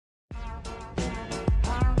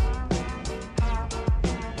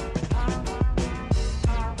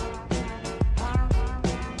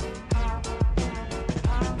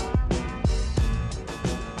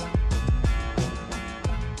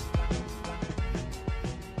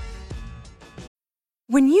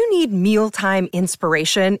When you need mealtime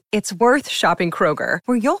inspiration, it's worth shopping Kroger,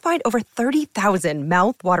 where you'll find over 30,000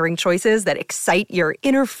 mouth-watering choices that excite your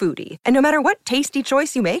inner foodie. And no matter what tasty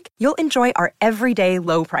choice you make, you'll enjoy our everyday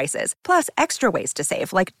low prices, plus extra ways to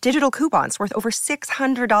save, like digital coupons worth over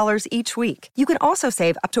 $600 each week. You can also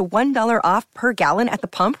save up to $1 off per gallon at the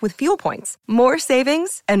pump with fuel points. More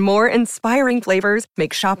savings and more inspiring flavors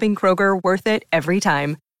make shopping Kroger worth it every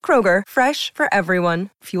time. Kroger, fresh for everyone.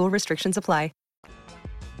 Fuel restrictions apply.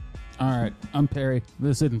 All right, I'm Perry.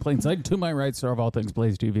 This is In Plain Sight. To my right, star of all things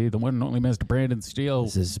Blaze TV, the one and only Mr. Brandon Steele.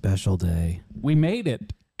 This is a special day. We made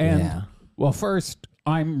it. And, well, first,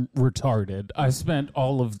 I'm retarded. I spent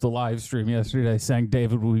all of the live stream yesterday saying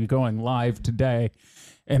David will be going live today.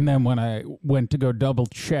 And then when I went to go double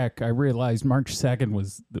check, I realized March 2nd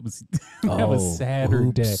was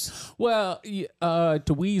Saturday. Oops. Well,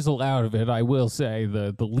 to weasel out of it, I will say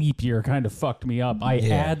the leap year kind of fucked me up. I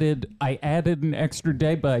added an extra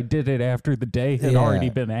day, but I did it after the day had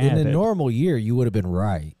already been added. In a normal year, you would have been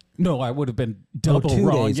right. No, I would have been double 2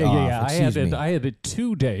 wrong. days Yeah. off. I added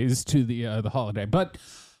 2 days to the holiday, but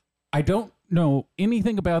I don't know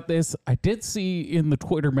anything about this. I did see in the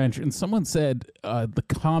Twitter mention someone said the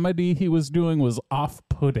comedy he was doing was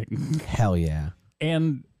off-putting. Hell yeah.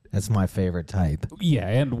 And that's my favorite type. Yeah,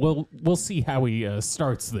 and we'll see how he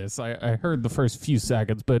starts this. I heard the first few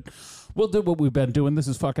seconds, but we'll do what we've been doing. This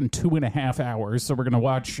is fucking 2.5 hours, so we're going to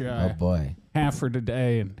watch oh boy, half for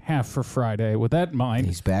today and half for Friday. With that in mind,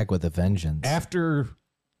 he's back with a vengeance. After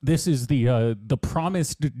this is the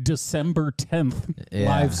promised December 10th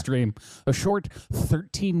live stream, a short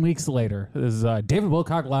 13 weeks later. This is David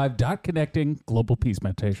Wilcock live, connecting global peace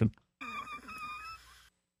meditation.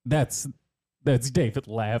 That's David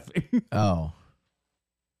laughing. Oh.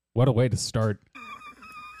 What a way to start.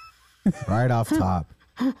 Right off top.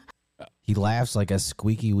 He laughs like a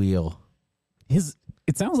squeaky wheel.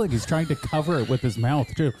 It sounds like he's trying to cover it with his mouth,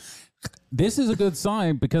 too. This is a good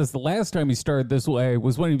sign because the last time he started this way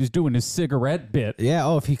was when he was doing his cigarette bit.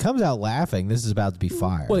 Yeah, if he comes out laughing, this is about to be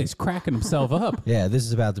fire. Well, he's cracking himself up. Yeah, this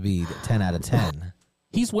is about to be 10 out of 10.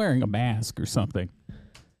 He's wearing a mask or something.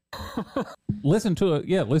 Listen to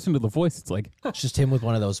the voice. It's like it's just him with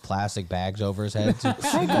one of those plastic bags over his head.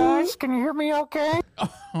 Hey guys, can you hear me okay?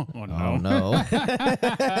 Oh no. Oh,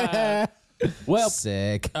 no. Well,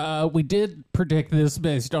 sick. We did predict this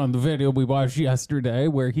based on the video we watched yesterday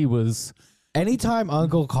where he was... Anytime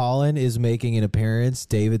Uncle Colin is making an appearance,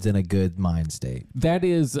 David's in a good mind state. That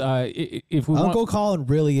is, if we Uncle Colin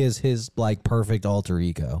really is his like perfect alter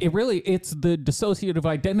ego. It's the dissociative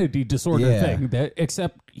identity disorder thing.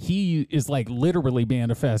 Except he is like literally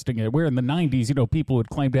manifesting it. Where in the 90s, people would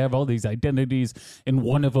claim to have all these identities, and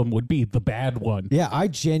one of them would be the bad one. Yeah, I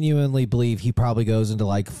genuinely believe he probably goes into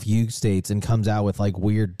like fugue states and comes out with like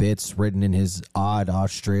weird bits written in his odd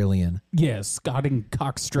Australian. Yes, Scotting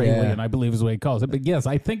Cockstralian, I believe is what he calls it. But yes,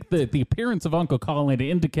 I think that the appearance of Uncle Colin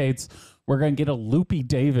indicates we're going to get a loopy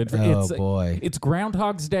David. Boy. It's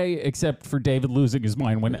Groundhog's Day, except for David losing his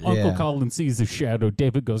mind. When Uncle Colin sees his shadow,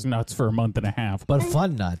 David goes nuts for a month and a half. But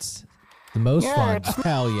fun nuts. The most fun.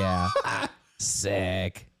 Hell yeah.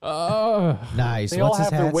 Sick. Nice. They What's all his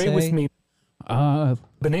have their hat way say? with me.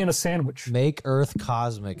 Banana sandwich. Make Earth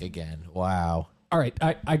cosmic again. Wow. All right,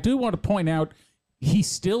 I do want to point out he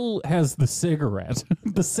still has the cigarette.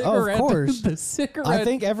 The cigarette. Oh, of course. The cigarette. I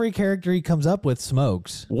think every character he comes up with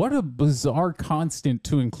smokes. What a bizarre constant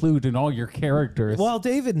to include in all your characters. Well,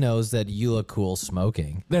 David knows that you look cool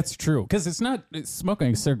smoking. That's true. Because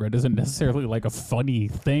smoking a cigarette isn't necessarily like a funny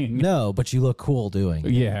thing. No, but you look cool doing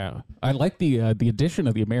it. Yeah. I like the addition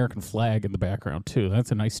of the American flag in the background, too.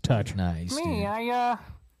 That's a nice touch. Nice. Me,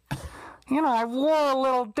 I wore a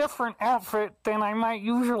little different outfit than I might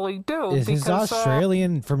usually do. Is his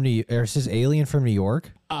Australian from New or is his alien from New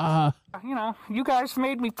York? You guys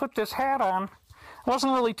made me put this hat on.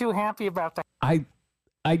 Wasn't really too happy about that.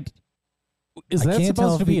 Is that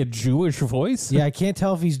supposed to be a Jewish voice? Yeah, I can't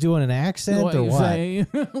tell if he's doing an accent or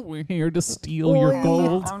what. We're here to steal your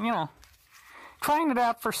gold. Trying it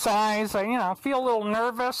out for size. I feel a little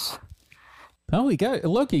nervous. Oh, he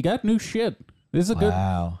got new shit. This is a good.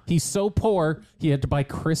 He's so poor he had to buy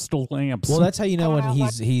crystal lamps. Well, that's how you know when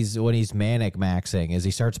he's manic maxing is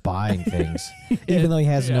he starts buying things even though he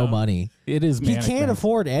has no money. It is. He can't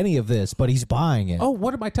afford any of this, but he's buying it. Oh,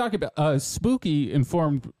 what am I talking about? Spooky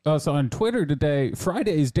informed us on Twitter today.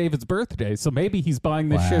 Friday is David's birthday, so maybe he's buying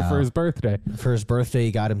this shit for his birthday. For his birthday,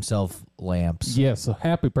 he got himself lamps. Yeah, so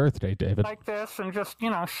happy birthday, David. Like this, and just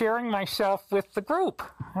sharing myself with the group.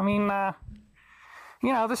 I mean.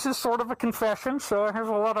 This is sort of a confession, so I have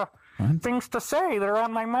a lot of things to say that are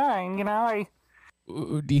on my mind.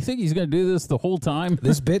 Do you think he's going to do this the whole time?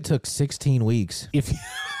 This bit took 16 weeks. If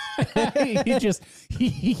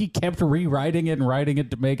he kept rewriting it and writing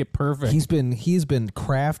it to make it perfect. He's been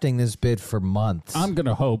crafting this bit for months. I'm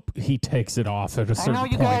gonna hope he takes it off at a certain point. I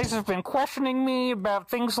know you guys have been questioning me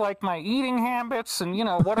about things like my eating habits and,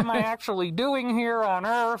 what am I actually doing here on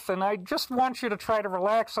Earth? And I just want you to try to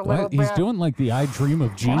relax a little bit. He's doing like the I Dream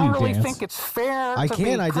of Jeannie I don't really dance. think it's fair. I to can't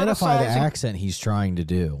be identify the criticizing accent he's trying to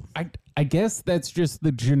do. I guess that's just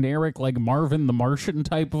the generic, like Marvin the Martian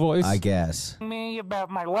type voice. I guess. me about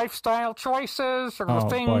my lifestyle choices or the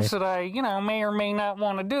things that I, may or may not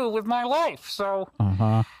want to do with my life. So,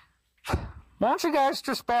 why don't you guys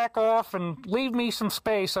just back off and leave me some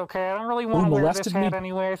space, okay? I don't really want to wear this hat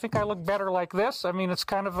anyway. I think I look better like this. I mean, it's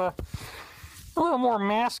kind of a little more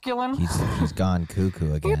masculine. He's gone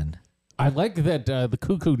cuckoo again. I like that the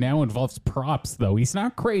cuckoo now involves props, though. He's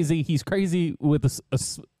not crazy. He's crazy with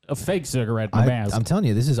a fake cigarette and a mask. I'm telling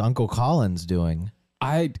you, this is Uncle Colin's doing.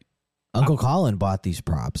 Uncle Colin bought these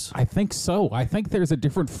props. I think so. I think there's a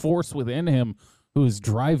different force within him who is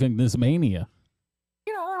driving this mania.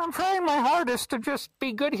 I'm trying my hardest to just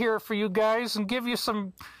be good here for you guys and give you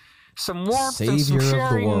some warmth Savior and some of the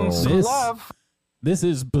sharing world. and some love. This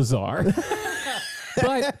is bizarre.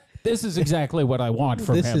 But this is exactly what I want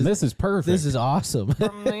from him. This is perfect. This is awesome.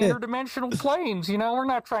 From the interdimensional planes, we're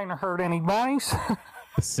not trying to hurt anybody.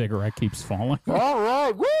 The cigarette keeps falling. All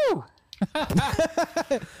right, woo!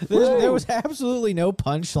 There was absolutely no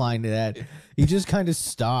punchline to that. He just kind of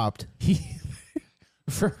stopped.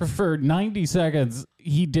 For 90 seconds,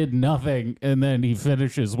 he did nothing, and then he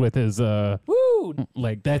finishes with his, woo!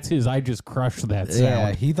 Like, that's his, I just crushed that sound.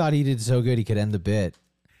 Yeah, he thought he did so good he could end the bit.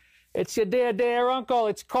 It's your dear uncle.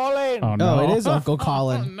 It's Colin. Oh, no. No, it is Uncle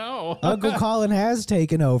Colin. Oh, no. Uncle Colin has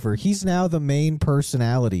taken over. He's now the main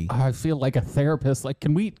personality. I feel like a therapist. Like,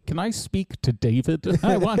 can I speak to David?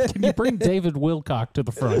 Can you bring David Wilcock to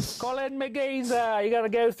the front? Colin McGeezer, you got to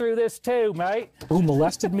go through this too, mate. Who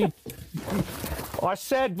molested me? I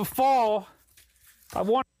said before,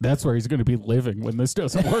 That's where he's going to be living when this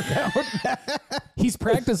doesn't work out. He's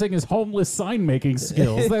practicing his homeless sign-making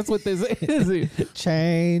skills. That's what this is.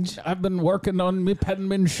 Change. I've been working on my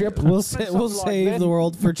penmanship. We'll save the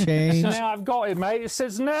world for change. now I've got it, mate. It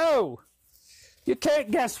says no. You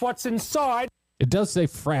can't guess what's inside. It does say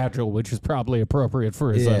fragile, which is probably appropriate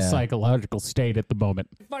for his psychological state at the moment.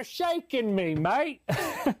 By shaking me, mate.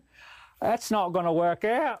 That's not going to work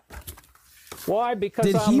out. Why? Because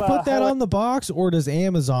did he put that on the box, or does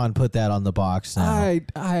Amazon put that on the box now?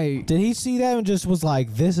 Did he see that and just was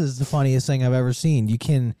like, "This is the funniest thing I've ever seen"? You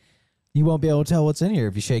won't be able to tell what's in here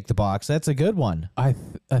if you shake the box. That's a good one. I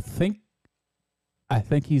think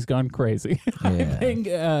he's gone crazy.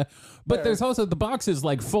 Yeah. But there's also the box is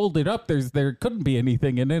like folded up. There couldn't be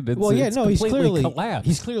anything in it. He's clearly collapsed.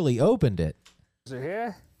 He's clearly opened it. Is it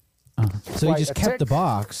here? So he just kept the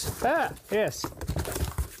box. Yes.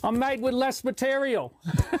 I'm made with less material.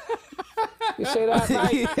 You see that,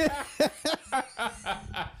 mate?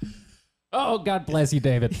 Oh, God bless you,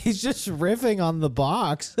 David. He's just riffing on the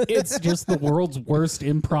box. It's just the world's worst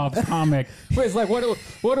improv comic. Where it's like, what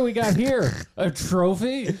do we got here? A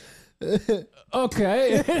trophy?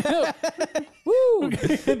 Okay. Woo.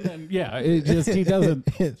 And then, he doesn't.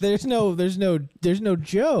 There's no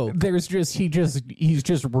joke. He's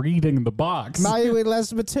just reading the box. Made with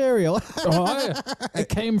less material. It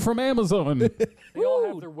came from Amazon. They all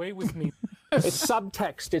have their way with me. It's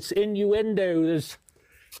subtext. It's innuendo. There's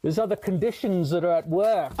other conditions that are at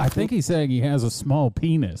work. I think he's saying he has a small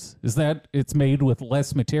penis. Is that it's made with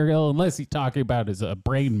less material? Unless he's talking about his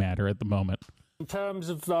brain matter at the moment. In terms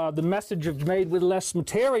of the message of made with less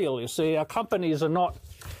material, you see, our companies are not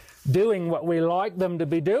doing what we like them to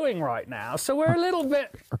be doing right now. So we're a little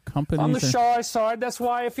bit on the shy side. That's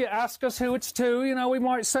why if you ask us who it's to, we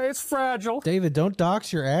might say it's fragile. David, don't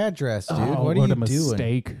dox your address, dude. What are you doing?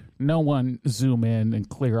 Mistake. No one zoom in and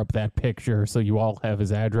clear up that picture so you all have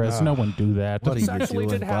his address. No one do that. What are you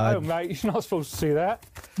doing, bud? Mate, you're not supposed to see that.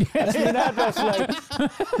 That's an address,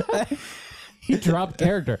 like. He dropped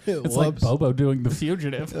character. It's like Bobo doing The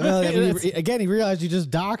Fugitive. Well, he realized he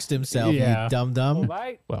just doxed himself, you dum-dum.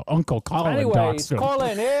 Well, Uncle Colin doxed him.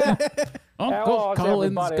 Colin here. Uncle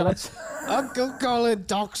Colin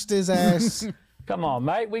doxed his ass. Come on,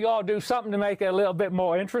 mate. We got to do something to make it a little bit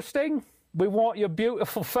more interesting. We want your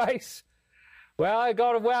beautiful face Well, I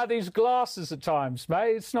got to wear these glasses at times,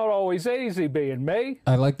 mate. It's not always easy being me.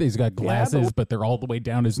 I like that he's got glasses, but they're all the way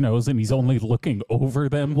down his nose, and he's only looking over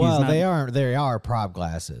them. Well, they are prop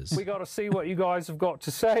glasses. We got to see what you guys have got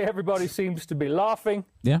to say. Everybody seems to be laughing.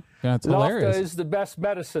 Yeah, that's hilarious. Laughter is the best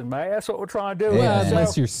medicine, mate. That's what we're trying to do. Well,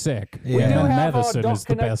 unless you're sick. Yeah. And medicine is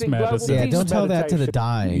the best medicine. Yeah, don't tell that to the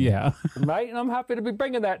dying. Yeah. Mate, and I'm happy to be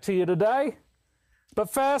bringing that to you today.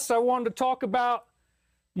 But first, I wanted to talk about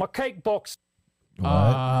my cake box.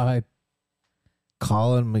 What?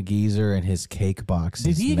 Colin McGeezer and his cake boxes.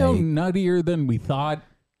 Did he go nuttier than we thought?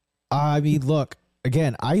 I mean, look,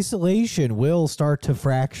 again, isolation will start to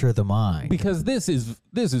fracture the mind. Because this is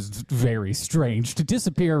very strange to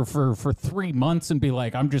disappear for 3 months and be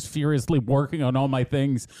like, I'm just furiously working on all my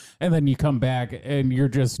things, and then you come back and you're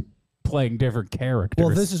just playing different characters.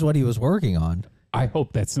 Well, this is what he was working on. I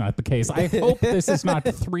hope that's not the case. I hope this is not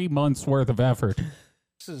 3 months worth of effort.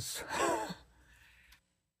 This is...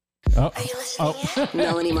 Are you listening?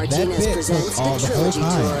 Melanie Martinez presents the Trilogy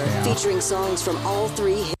Tour, featuring songs from all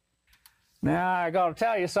three. Now, I got to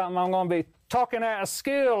tell you something. I'm going to be talking out of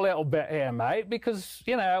skill a little bit here, mate, because,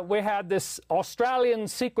 you know, we had this Australian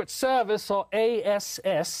Secret Service, or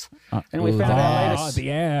ASS, and we found our latest... the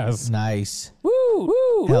ass. Nice. Woo!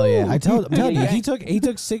 Woo! Hell yeah. I'm telling you, he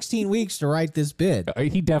took 16 weeks to write this bit.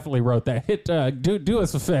 He definitely wrote that. Do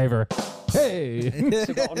us a favor. Hey.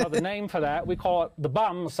 We've got another name for that. We call it the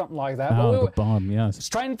bum or something like that. Oh, the bum, yes. It's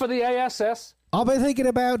trained for the ASS. I've been thinking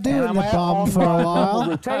about doing the bum for a while.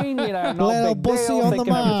 Routine, you know, no Little big bussy deal, on the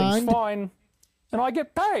thinking everything's mind. fine. And I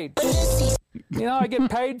get paid. You know, I get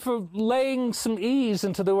paid for laying some ease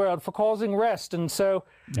into the world, for causing rest. And so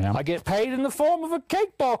I get paid in the form of a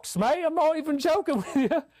cake box, mate. I'm not even joking with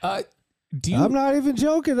you. I'm not even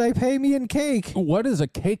joking. They pay me in cake. What is a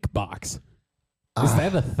cake box? Is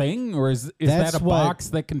that a thing, or is that a box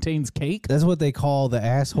that contains cake? That's what they call the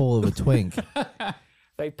asshole of a twink.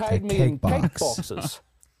 They paid me in cake boxes.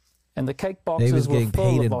 And the cake boxes were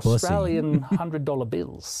full of Australian $100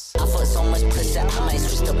 bills. I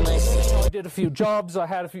did a few jobs. I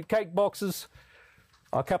had a few cake boxes.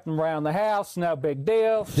 I kept them around the house. No big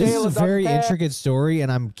deal. This is a very intricate story,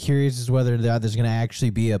 and I'm curious as whether there's going to actually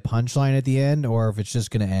be a punchline at the end, or if it's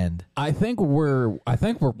just going to end. I think we're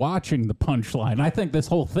watching the punchline. I think this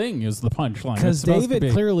whole thing is the punchline. Because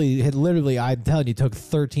David clearly had literally, I'm telling you, took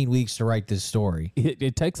 13 weeks to write this story.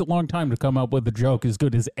 It takes a long time to come up with a joke as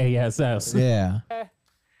good as ASS. Yeah.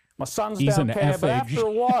 My son's down there, but after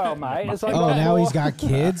a while, mate, as I got now more, he's got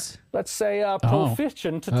kids? Let's say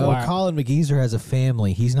proficient. Colin McGeezer has a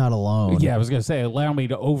family. He's not alone. Yeah, I was going to say, allow me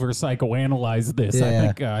to over-psychoanalyze this.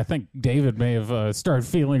 Yeah. I think David may have started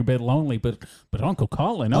feeling a bit lonely, but Uncle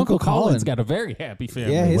Colin's got a very happy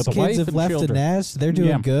family. Yeah, his with a wife kids have and left children. the nest. They're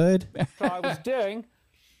doing good. So I was doing.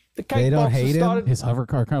 The They cake don't boxes hate him? started His hover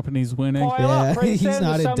car company's winning. pile up. Pretty he's soon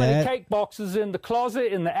not there's in so many debt. cake boxes in the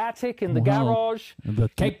closet, in the attic, in the Wow. garage, The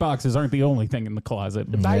cake boxes aren't the only thing in the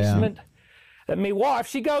closet. the basement. And my wife,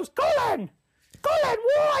 she goes, Colin,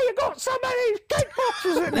 why you got so many cake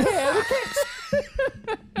boxes in here?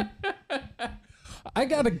 I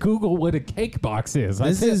gotta Google what a cake box is.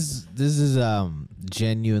 This is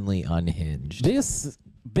genuinely unhinged. This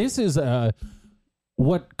is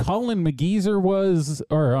what Colin McGeezer was,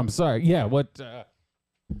 or I'm sorry, yeah, what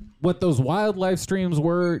those wildlife streams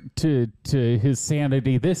were to his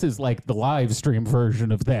sanity. This is like the live stream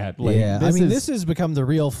version of that. Like, yeah, this has become the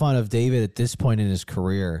real fun of David at this point in his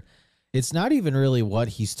career. It's not even really what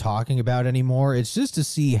he's talking about anymore. It's just to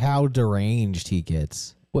see how deranged he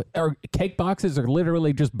gets. What are cake boxes? Are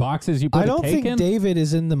literally just boxes you put I don't a cake think in? David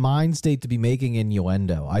is in the mind state to be making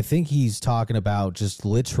innuendo. I think he's talking about just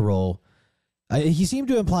literal. He seemed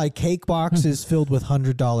to imply cake boxes filled with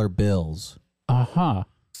 $100 bills. Spend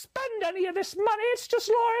any of this money, it's just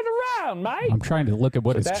lying around, mate. I'm trying to look at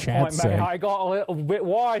what his At that chat's point, mate, saying. I got a little bit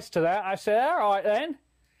wise to that. I said, all right then,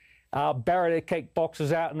 I'll bury the cake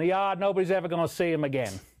boxes out in the yard. Nobody's ever going to see them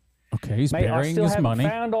again. Okay, he's Mate, I burying still his haven't money.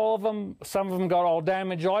 found all of them. Some of them got all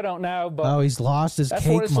damaged. I don't know, but He's lost his that's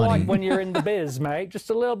cake what it's money. like when you're in the biz, mate. Just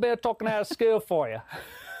a little bit of talking out of skill for you.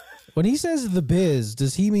 When he says the biz,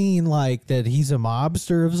 does he mean like that he's a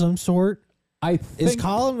mobster of some sort? Is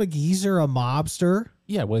Colin McGeezer a mobster?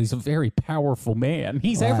 Yeah, well, he's a very powerful man.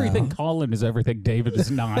 He's everything Colin is everything David is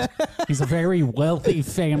not. He's a very wealthy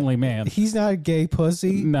family man. He's not a gay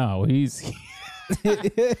pussy? No, he's...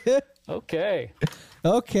 Okay.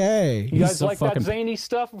 Okay. You guys like that zany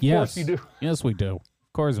stuff? Of course you do. Yes, we do.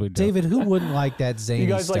 Of course we do. David, who wouldn't like that zany You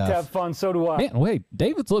guys stuff? like to have fun, so do I. Man, wait,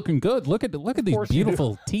 David's looking good. Look at these course you do.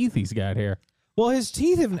 beautiful teeth he's got here. Well, his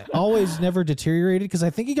teeth have always never deteriorated because I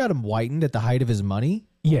think he got them whitened at the height of his money.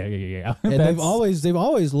 Yeah. And they've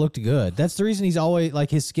always looked good. That's the reason he's always like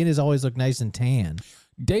his skin has always looked nice and tan.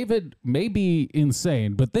 David may be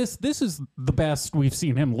insane, but this is the best we've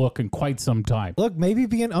seen him look in quite some time. Look, maybe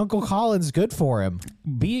being Uncle Colin's good for him.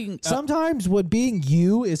 Sometimes when being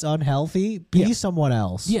you is unhealthy, be someone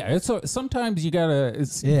else. Yeah, sometimes you gotta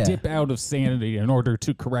dip out of sanity in order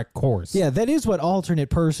to correct course. Yeah, that is what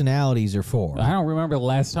alternate personalities are for. I don't remember the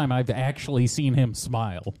last time I've actually seen him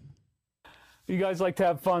smile. You guys like to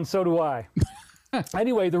have fun, so do I.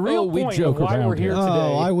 Anyway, the real point of why we're here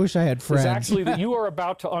today I wish I had friends. is actually that you are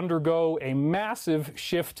about to undergo a massive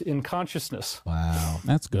shift in consciousness. Wow.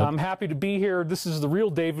 That's good. I'm happy to be here. This is the real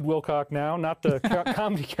David Wilcock now, not the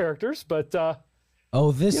comedy characters, but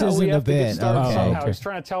this isn't a bit. Somehow. He's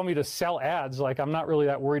trying to tell me to sell ads. Like, I'm not really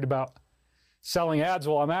that worried about selling ads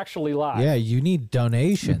while I'm actually live. Yeah, you need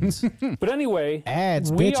donations. But anyway,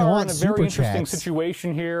 ads, we bitch, I are want in a very super interesting chats.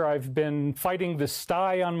 situation here. I've been fighting this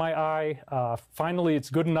sty on my eye. Finally,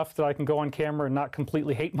 it's good enough that I can go on camera and not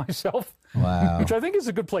completely hate myself. Wow. Which I think is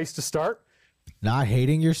a good place to start. Not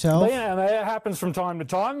hating yourself? But yeah, that happens from time to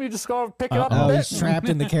time. You just gotta pick it up a Oh, bit. he's trapped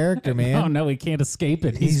in the character, man. Oh, no, he can't escape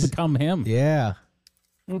it. He's become him. Yeah.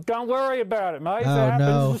 Don't worry about it, mate. If it Oh, happens,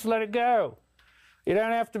 no. just let it go. You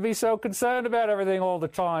don't have to be so concerned about everything all the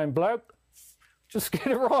time, bloke. Just get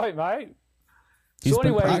it right, mate. He's So been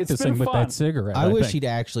anyway, it's practicing been with fun. that cigarette. I wish think. he'd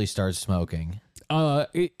actually start smoking.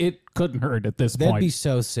 It couldn't hurt at this That'd point. be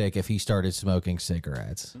so sick if he started smoking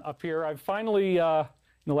cigarettes. Up here, I've finally, in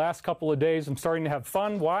the last couple of days, I'm starting to have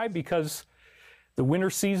fun. Why? Because the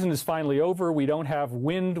winter season is finally over. We don't have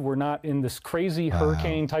wind. We're not in this crazy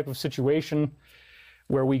hurricane type of situation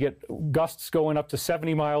where we get gusts going up to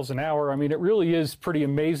 70 miles an hour. I mean, it really is pretty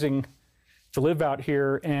amazing to live out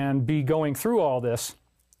here and be going through all this.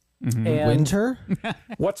 Mm-hmm. And Winter?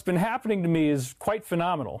 what's been happening to me is quite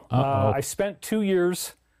phenomenal. I spent 2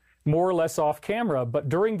 years more or less off camera, but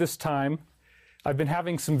during this time, I've been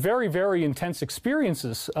having some very, very intense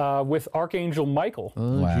experiences with Archangel Michael,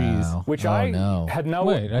 Wow. which had no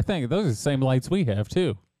Wait, I think those are the same lights we have,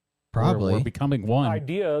 too. Probably. We're becoming one.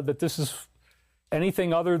 idea that this is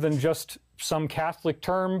anything other than just some Catholic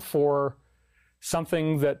term for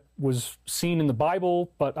something that was seen in the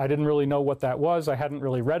Bible, but I didn't really know what that was. I hadn't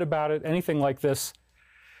really read about it, anything like this.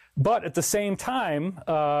 But at the same time,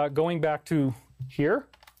 going back to here,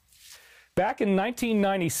 back in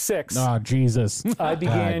 1996, Oh, Jesus. I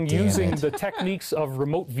began damn using it. the techniques of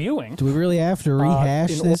remote viewing. Do we really have to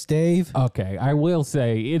rehash this, Dave? Okay, I will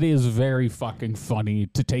say it is very fucking funny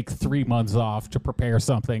to take 3 months off to prepare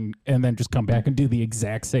something and then just come back and do the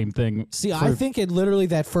exact same thing. See, I think it literally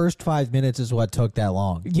that first 5 minutes is what took that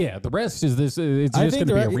long. Yeah, the rest is this. It's I just think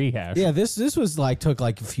going to be a rehash. Yeah, this was took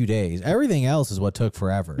a few days. Everything else is what took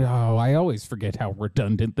forever. Oh, I always forget how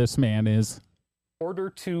redundant this man is.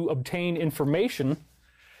 Order to obtain information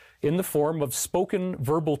in the form of spoken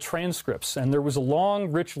verbal transcripts. And there was a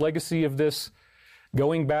long, rich legacy of this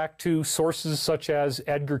going back to sources such as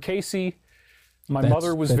Edgar Cayce. My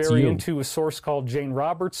mother was very into a source called Jane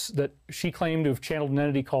Roberts that she claimed to have channeled an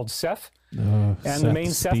entity called Seth. And the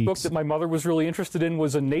main Seth book that my mother was really interested in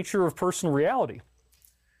was A Nature of Personal Reality.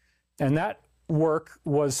 And that work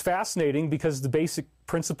was fascinating because the basic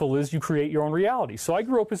principle is you create your own reality. So I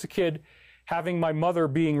grew up as a kid having my mother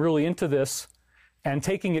being really into this and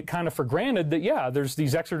taking it kind of for granted that, yeah, there's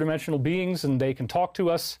these extra-dimensional beings and they can talk to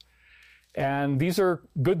us. And these are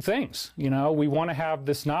good things. You know, we want to have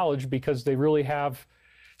this knowledge because they really have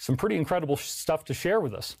some pretty incredible stuff to share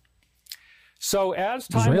with us. So as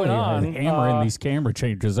time went on, hammering these camera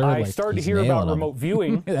changes early. I started to hear about remote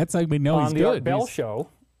viewing That's how we know he's on the good. Art Bell show,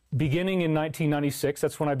 beginning in 1996.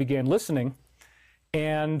 That's when I began listening,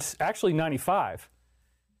 and actually 95.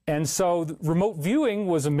 And so remote viewing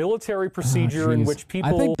was a military procedure in which people...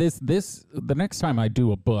 I think the next time I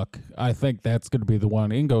do a book, I think that's going to be the one.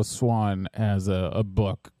 Ingo Swann has a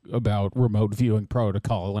book about remote viewing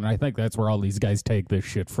protocol, and I think that's where all these guys take this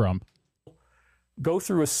shit from. Go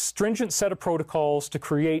through a stringent set of protocols to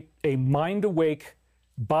create a mind-awake,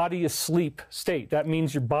 body-asleep state. That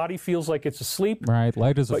means your body feels like it's asleep, Right,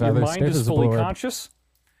 light as a but feather, your mind stiff is as a fully board. conscious.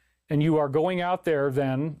 And you are going out there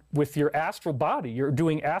then with your astral body. You're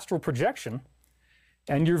doing astral projection,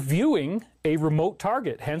 and you're viewing a remote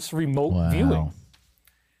target, hence remote viewing.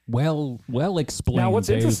 Well explained. Now, what's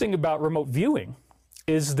Dave. interesting about remote viewing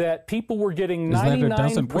is that people were getting Is that it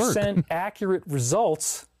doesn't 99% accurate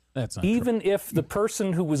results, That's not even if the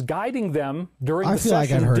person who was guiding them during I the feel like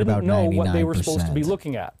session I'd heard didn't about know what they were supposed to be 99%.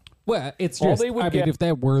 looking at. Well, it's All just, they would I mean, get- if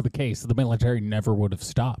that were the case, the military never would have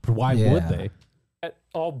stopped. Why would they?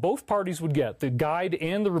 both parties would get, the guide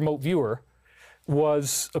and the remote viewer,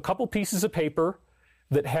 was a couple pieces of paper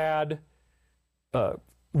that had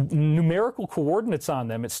numerical coordinates on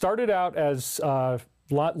them. It started out as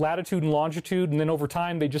latitude and longitude, and then over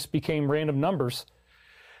time they just became random numbers.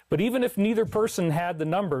 But even if neither person had the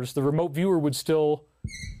numbers, the remote viewer would still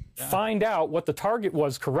find out what the target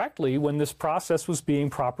was correctly when this process was being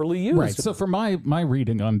properly used. Right. So for my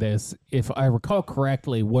reading on this, if I recall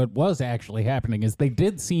correctly, what was actually happening is they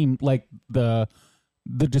did seem like the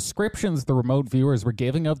descriptions the remote viewers were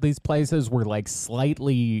giving of these places were like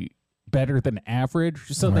slightly better than average.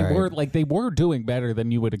 So they were doing better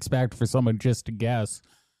than you would expect for someone just to guess.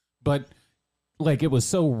 But like it was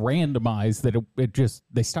so randomized that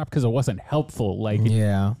they stopped because it wasn't helpful. Like,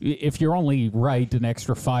 if you're only right an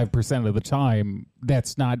extra 5% of the time,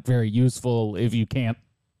 that's not very useful if you can't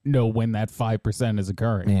know when that 5% is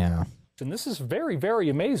occurring. Yeah. And this is very, very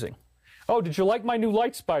amazing. Oh, did you like my new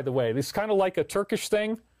lights, by the way? This is kind of like a Turkish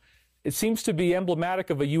thing. It seems to be emblematic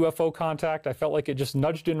of a UFO contact. I felt like it just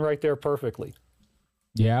nudged in right there perfectly.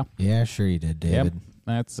 Yeah. Yeah, sure you did, David.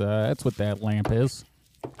 Yep. That's what that lamp is.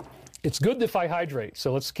 It's good if I hydrate,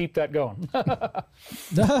 so let's keep that going.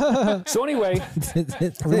 So anyway,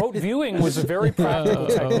 remote viewing was a very practical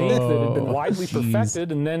technique that had been widely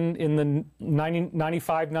perfected, and then in the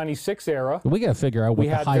 95, 96 era, we got to figure out what we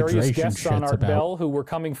had various guests on Art Bell who were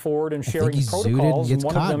coming forward and sharing protocols, and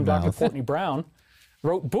one of them, Dr. Courtney Brown,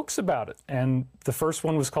 wrote books about it. And the first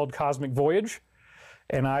one was called Cosmic Voyage,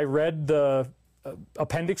 and I read the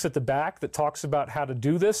appendix at the back that talks about how to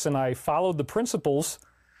do this, and I followed the principles.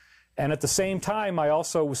 And at the same time, I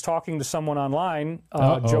also was talking to someone online,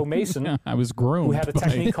 Joe Mason. I was groomed. Who had a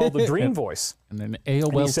technique called the dream voice. And an AOL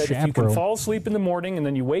and he said, if you can fall asleep in the morning and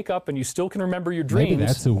then you wake up and you still can remember your dreams, maybe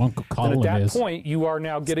that's who Uncle Colin then at that point, you are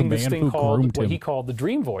now getting this thing called what he called the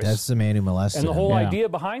dream voice. That's the man who molested him. And the whole idea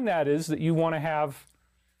behind that is that you want to have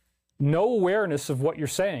no awareness of what you're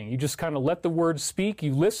saying. You just kind of let the words speak.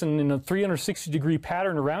 You listen in a 360-degree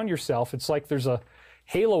pattern around yourself. It's like there's a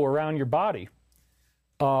halo around your body.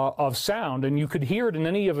 Of sound, and you could hear it in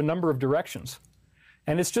any of a number of directions.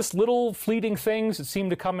 And it's just little fleeting things that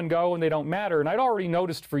seem to come and go, and they don't matter. And I'd already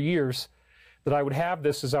noticed for years that I would have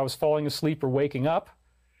this as I was falling asleep or waking up.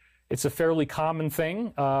 It's a fairly common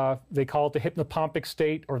thing. They call it the hypnopompic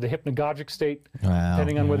state or the hypnagogic state,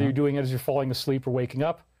 depending on whether you're doing it as you're falling asleep or waking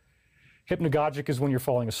up. Hypnagogic is when you're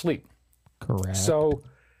falling asleep. Correct. So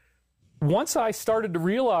once I started to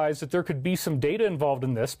realize that there could be some data involved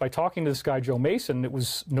in this by talking to this guy, Joe Mason, it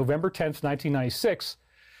was November 10th, 1996,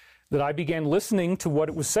 that I began listening to what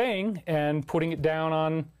it was saying and putting it down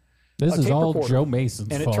on This is all recorder. Joe Mason's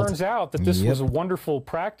fault. And it turns out that this was a wonderful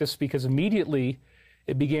practice because immediately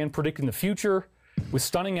it began predicting the future with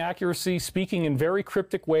stunning accuracy, speaking in very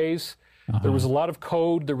cryptic ways. There was a lot of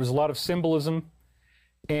code. There was a lot of symbolism.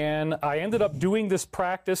 And I ended up doing this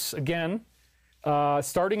practice again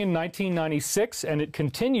starting in 1996, and it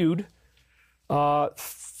continued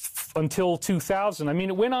until 2000. I mean,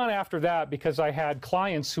 it went on after that because I had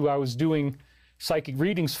clients who I was doing psychic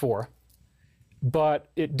readings for, but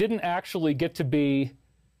it didn't actually get to be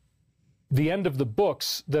the end of the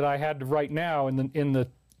books that I had to write now in the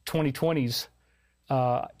 2020s.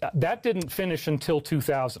 That didn't finish until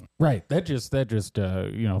 2000. Right. That just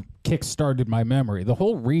kick-started my memory. The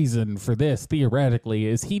whole reason for this, theoretically,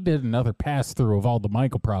 is he did another pass-through of all the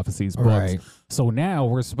Michael Prophecies books. Right. So now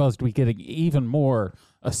we're supposed to be getting even more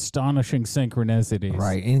astonishing synchronicities.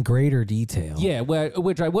 Right, in greater detail. Yeah,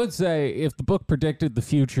 which I would say, if the book predicted the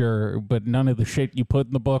future, but none of the shit you put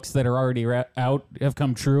in the books that are already out have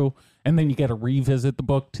come true, and then you got to revisit the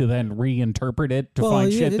book to then reinterpret it to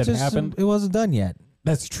find shit that happened. It wasn't done yet.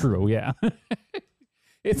 That's true, yeah.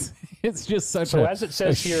 It's just such as it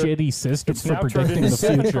says here, shitty system it's for now predicting turned into the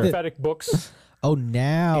 7 future. prophetic books. Oh,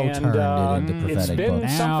 now And turned it into prophetic it's been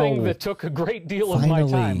books. something that took a great deal of my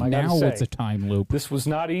time, I gotta Now say. it's a time loop. This was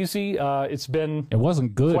not easy. It's been It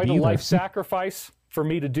wasn't good quite either. a life sacrifice for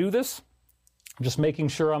me to do this. I'm just making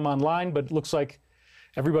sure I'm online, but it looks like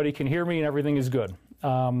everybody can hear me and everything is good.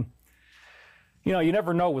 You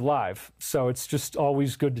never know with live, so it's just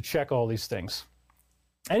always good to check all these things.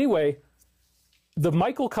 Anyway, the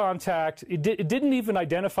Michael contact, it didn't even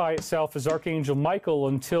identify itself as Archangel Michael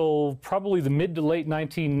until probably the mid to late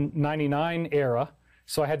 1999 era.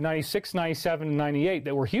 So I had 96, 97, and 98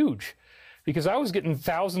 that were huge because I was getting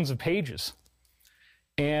thousands of pages.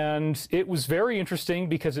 And it was very interesting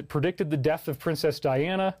because it predicted the death of Princess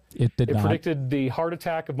Diana. It did not. It predicted the heart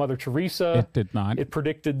attack of Mother Teresa. It did not. It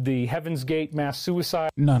predicted the Heaven's Gate mass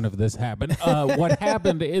suicide. None of this happened. What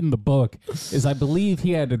happened in the book is I believe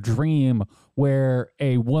he had a dream where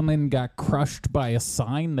a woman got crushed by a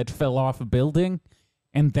sign that fell off a building,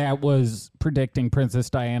 and that was predicting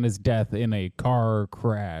Princess Diana's death in a car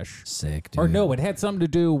crash. Sick, dude. Or no, it had something to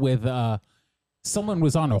do with someone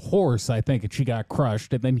was on a horse, I think, and she got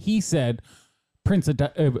crushed. And then he said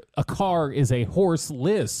a car is a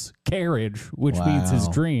horseless carriage, which means his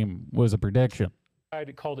dream was a prediction.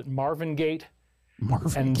 It called it Marvin Gate.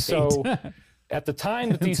 Marvin Gate. So at the time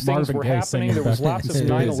that these things were happening, there was lots of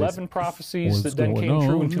 9/11 prophecies that then came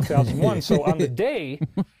true in 2001. So on the day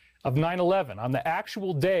of 9/11, on the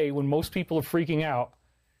actual day when most people are freaking out,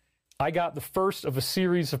 I got the first of a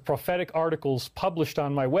series of prophetic articles published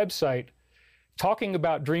on my website talking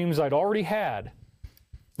about dreams I'd already had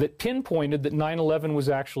that pinpointed that 9/11 was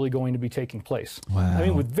actually going to be taking place. Wow. I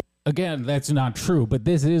mean, Again, that's not true, but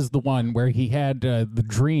this is the one where he had the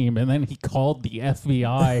dream, and then he called the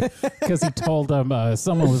FBI because he told them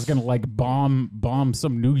someone was going to like bomb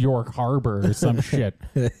some New York harbor or some shit.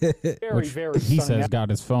 very, very he says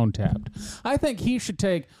got his phone tapped. I think he should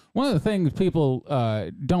take one of the things people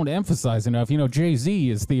don't emphasize enough. You know,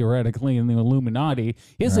 Jay-Z is theoretically in the Illuminati.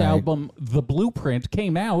 His album, The Blueprint,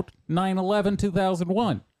 came out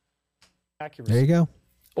 9/11/2001. Accuracy. There you go.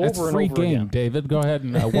 That's Over a free and over game, again. David. Go ahead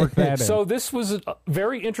and work that in. So this was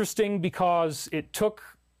very interesting because it took,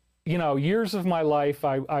 years of my life.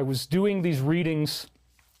 I was doing these readings,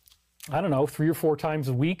 I don't know, 3 or 4 times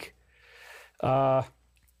a week,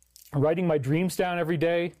 writing my dreams down every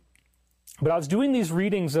day. But I was doing these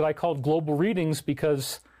readings that I called global readings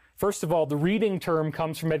because, first of all, the reading term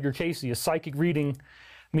comes from Edgar Cayce. A psychic reading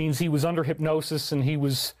means he was under hypnosis and he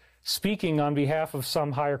was speaking on behalf of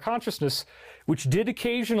some higher consciousness, which did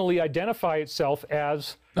occasionally identify itself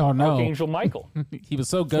as Archangel Michael. He was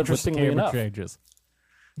so good with the camera changes.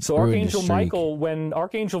 So Archangel Michael, when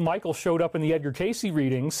Archangel Michael showed up in the Edgar Cayce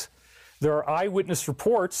readings, there are eyewitness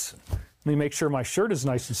reports. Let me make sure my shirt is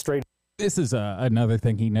nice and straight. This is another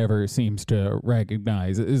thing he never seems to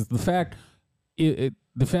recognize is the fact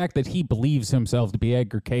that he believes himself to be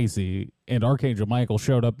Edgar Cayce, and Archangel Michael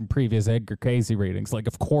showed up in previous Edgar Cayce readings. Like,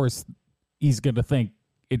 of course, he's going to think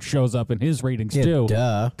it shows up in his readings too,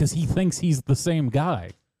 because he thinks he's the same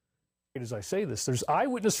guy. As I say this, there's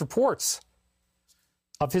eyewitness reports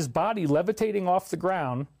of his body levitating off the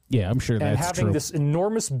ground. Yeah, I'm sure that's true. And having this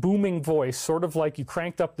enormous booming voice, sort of like you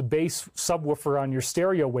cranked up the bass subwoofer on your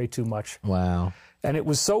stereo way too much. Wow. And it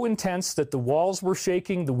was so intense that the walls were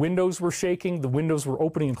shaking, the windows were shaking, the windows were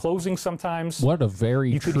opening and closing sometimes. What a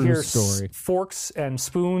very true story. You could hear forks and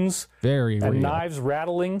spoons and knives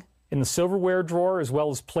rattling in the silverware drawer, as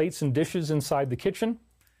well as plates and dishes inside the kitchen.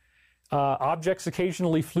 Objects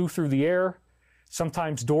occasionally flew through the air.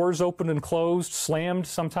 Sometimes doors opened and closed, slammed,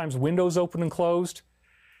 sometimes windows opened and closed.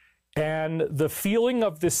 And the feeling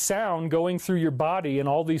of this sound going through your body and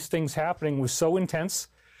all these things happening was so intense.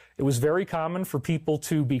 It was very common for people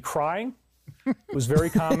to be crying. It was very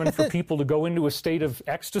common for people to go into a state of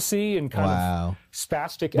ecstasy and kind of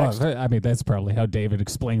spastic ecstasy. I mean, that's probably how David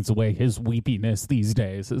explains away his weepiness these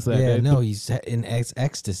days. Is that he's in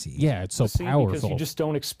ecstasy. Yeah, it's so powerful. Because you just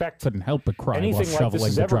don't expect couldn't help but cry anything like this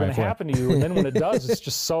is ever going to happen to you. And then when it does, it's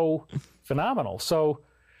just so phenomenal. So,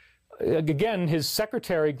 again, his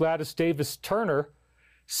secretary, Gladys Davis Turner,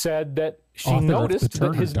 said that she noticed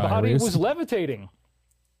that his body was levitating.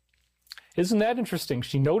 Isn't that interesting?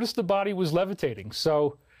 She noticed the body was levitating.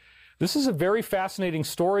 So this is a very fascinating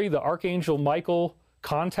story, the Archangel Michael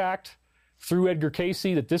contact through Edgar Cayce,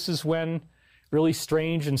 that this is when really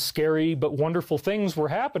strange and scary but wonderful things were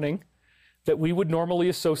happening that we would normally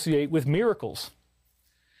associate with miracles.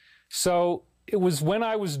 So it was when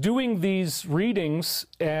I was doing these readings,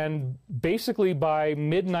 and basically by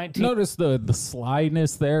mid-19... Notice the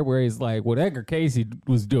slyness there where he's like, what Edgar Cayce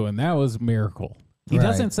was doing, that was a miracle. He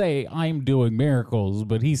doesn't say, I'm doing miracles,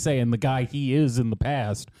 but he's saying the guy he is in the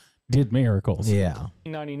past did miracles. Yeah.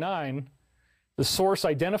 1999, the source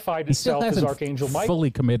identified itself as Archangel Michael. Fully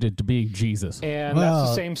committed to being Jesus. And that's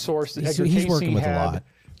the same source that Edgar Cayce had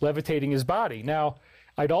levitating his body. Now,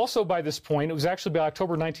 I'd also, by this point, it was actually by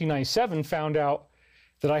October 1997, found out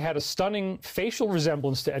that I had a stunning facial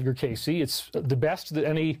resemblance to Edgar Cayce. It's the best that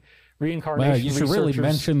any reincarnation you should really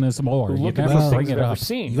mention this more. You never bring it up.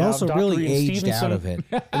 Seen. You also really aged out of it.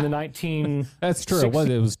 In the 19... That's true.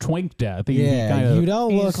 It was twink death. You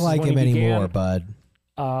don't look like him anymore, bud.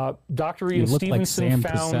 Dr. Ian Stevenson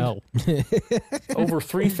found over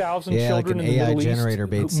 3,000 children in the Middle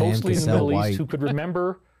East, mostly in the Middle East, who could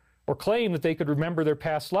remember or claim that they could remember their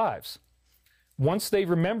past lives. Once they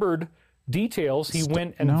remembered details, he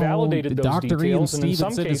went and validated those details, and in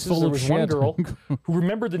some cases there was one girl who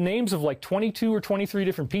remembered the names of like 22 or 23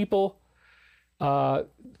 different people,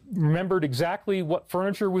 remembered exactly what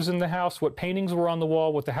furniture was in the house, what paintings were on the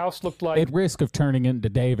wall, what the house looked like. At risk of turning into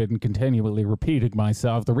David and continually repeating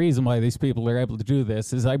myself, the reason why these people are able to do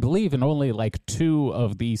this is I believe in only like 2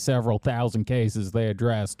 of the several thousand cases they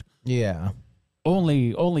addressed. Yeah.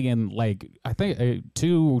 Only in like, I think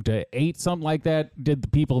 2 to 8, something like that, did the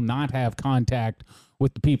people not have contact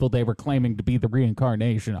with the people they were claiming to be the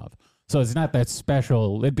reincarnation of. So it's not that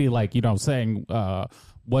special. It'd be like, saying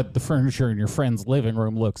what the furniture in your friend's living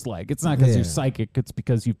room looks like. It's not because you're psychic. It's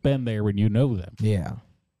because you've been there and you know them. Yeah.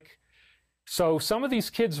 So some of these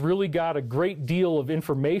kids really got a great deal of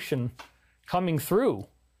information coming through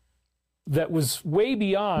that was way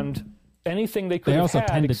beyond anything they could have had. They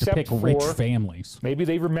also tended to pick rich families. Maybe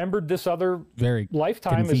they remembered this other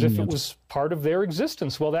lifetime as if it was part of their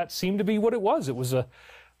existence. Well, that seemed to be what it was. It was a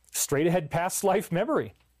straight-ahead past life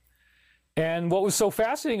memory. And what was so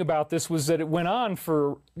fascinating about this was that it went on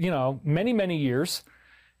for, many, many years.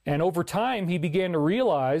 And over time, he began to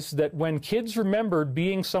realize that when kids remembered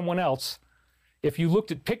being someone else, if you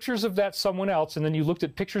looked at pictures of that someone else and then you looked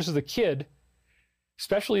at pictures of the kid,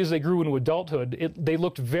 especially as they grew into adulthood, they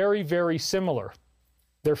looked very, very similar.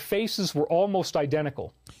 Their faces were almost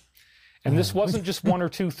identical. And this wasn't just 1 or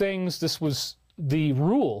 2 things. This was the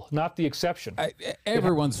rule, not the exception.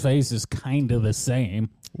 Everyone's face is kind of the same.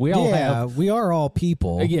 We are all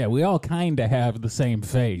people. Yeah, we all kind of have the same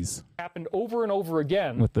face. Happened over and over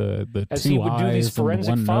again with the as 2 he would eyes do these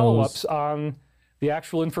forensic and 1 follow-ups nose. on the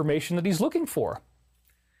actual information that he's looking for.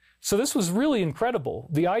 So this was really incredible.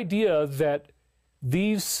 The idea that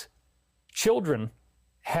these children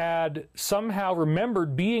had somehow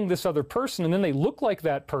remembered being this other person, and then they look like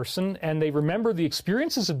that person, and they remember the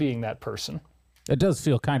experiences of being that person. It does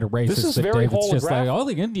feel kind of racist. This is that very David's just like, holographic. all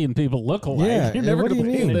the Indian people look alike. Yeah, You're never what do you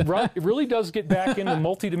gonna mean? believe It really does get back into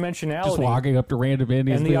multidimensionality. Just walking up to random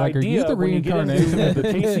Indians and and be the like, are you idea the when you get reincarnation? into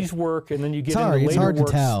the Casey's work, and then you get into It's later hard to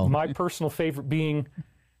works, tell. my personal favorite being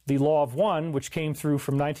The Law of One, which came through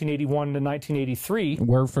from 1981 to 1983.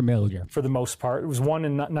 We're familiar. For the most part. It was one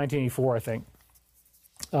in 1984, I think.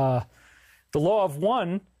 The Law of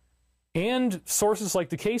One and sources like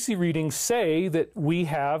the Casey readings say that we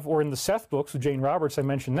have, or in the Seth books with Jane Roberts, I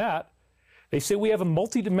mentioned that, they say we have a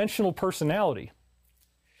multidimensional personality.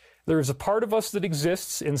 There is a part of us that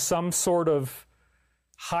exists in some sort of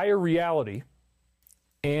higher reality,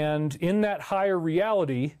 and in that higher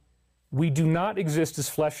reality, we do not exist as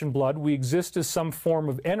flesh and blood. We exist as some form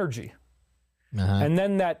of energy. And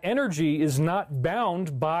then that energy is not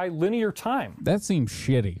bound by linear time. That seems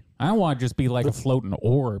shitty. I want to just be like a floating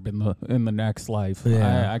orb in the next life.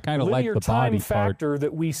 Yeah. I kind of like the body Linear time part. factor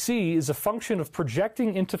that we see is a function of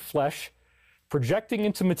projecting into flesh, projecting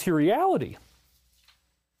into materiality.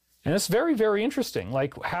 And it's very, very interesting.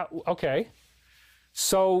 Like, okay.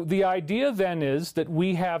 So the idea then is that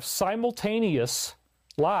we have simultaneous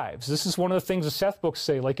lives. This is one of the things the Seth books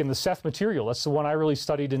say, like in the Seth material. That's the one I really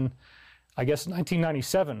studied in, I guess,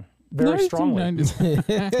 1997, very strongly.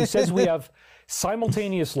 He says we have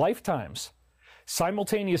simultaneous lifetimes,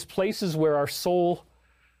 simultaneous places where our soul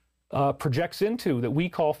projects into that we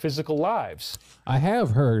call physical lives. I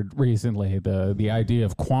have heard recently the idea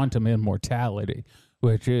of quantum immortality,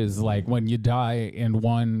 which is like when you die in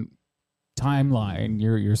one timeline,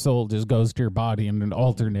 your soul just goes to your body in an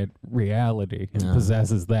alternate reality and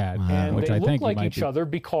possesses that. And which they I look think like each other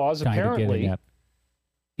because apparently,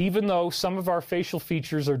 even though some of our facial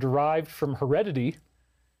features are derived from heredity,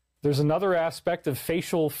 there's another aspect of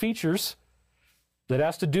facial features that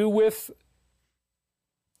has to do with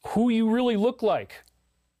who you really look like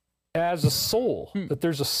as a soul. That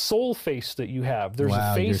there's a soul face that you have. There's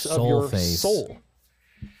a face of your soul.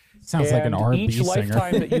 Sounds like an R&B each singer.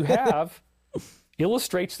 lifetime that you have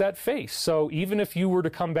illustrates that face. So even if you were to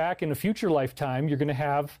come back in a future lifetime, you're going to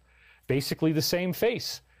have basically the same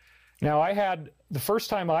face. Now, the first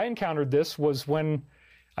time I encountered this was when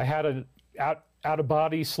I had an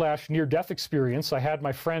out-of-body / near-death experience. I had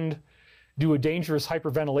my friend do a dangerous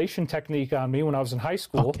hyperventilation technique on me when I was in high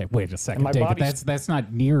school. Okay, wait a second, David. That's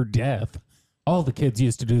not near death. All the kids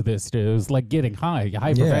used to do this too. It was like getting high. You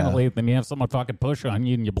hyperventilate, then you have someone fucking push on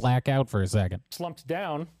you and you black out for a second. Slumped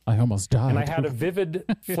down. I almost died. And I had a vivid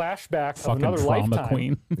flashback of another trauma lifetime.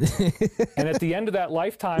 Queen. And at the end of that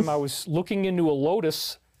lifetime, I was looking into a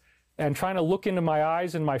lotus and trying to look into my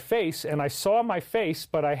eyes and my face, and I saw my face,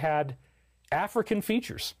 but I had African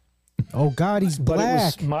features. Oh, God, he's black. But it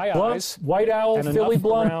was my eyes, White Owl, and Philly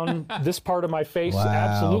Blunt, around this part of my face. Wow.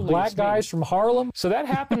 Absolutely, black guys from Harlem. So that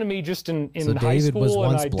happened to me just in So high David was school,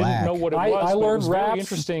 and once I black. didn't know what it was. I but learned it was raps. very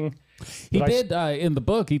interesting. He But did in the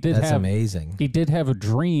book. He did That's have amazing. He did have a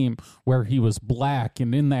dream where he was black,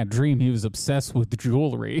 and in that dream, he was obsessed with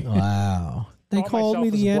jewelry. Wow. They saw called myself me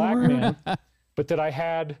the as a black N-word? man, but that I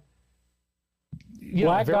had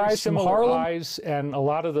Black very guys from similar Harlem? eyes, and a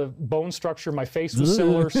lot of the bone structure, my face was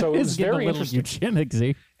similar, so it was very interesting.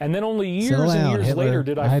 Eugenics-y. And then only years Settle and down, years Hitler. later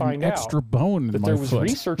did I I had find an out extra bone in that my there was foot.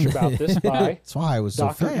 research about this by That's why I was so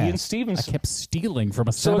Dr. Ian fast. I Stevenson. kept stealing from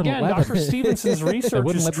a 7-Eleven. So again, Dr. Stevenson's research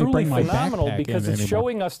wouldn't is let me truly bring my phenomenal backpack because in it's anymore.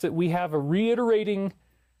 showing us that we have a reiterating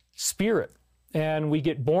spirit. And we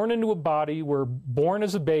get born into a body. We're born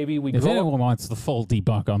as a baby. We If grow up. anyone wants the full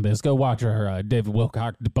debunk on this, go watch our David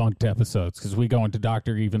Wilcock debunked episodes, because we go into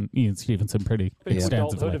Dr. Ian Stevenson pretty into extensively.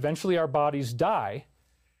 adulthood. Eventually, our bodies die.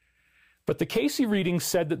 But the Casey reading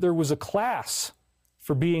said that there was a class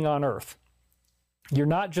for being on Earth. You're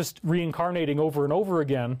not just reincarnating over and over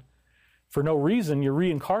again for no reason. You're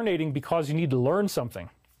reincarnating because you need to learn something.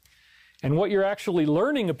 And what you're actually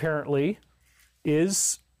learning, apparently,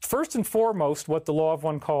 is first and foremost what the Law of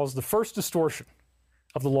One calls the first distortion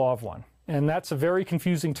of the Law of One. And that's a very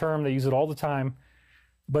confusing term. They use it all the time.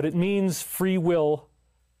 But it means free will,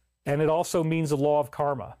 and it also means a law of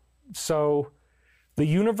karma. So the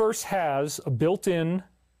universe has a built-in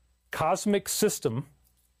cosmic system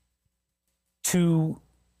to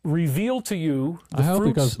reveal to you the I hope it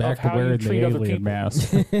fruits goes of back to how you wearing the treat other alien people.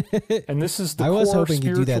 mask. And this is the I was core hoping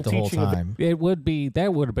you'd do that the spiritual whole teaching of the time.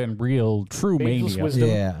 That would have been real, true ageless mania. wisdom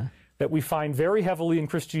Yeah. that we find very heavily in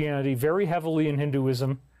Christianity, very heavily in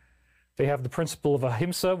Hinduism. They have the principle of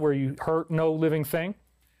ahimsa, where you hurt no living thing.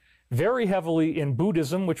 Very heavily in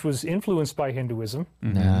Buddhism, which was influenced by Hinduism.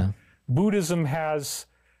 Yeah. Buddhism has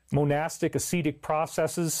monastic, ascetic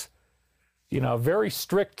processes, very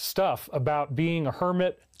strict stuff about being a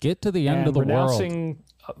hermit. Get to the end and of the world. renouncing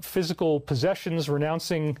physical possessions,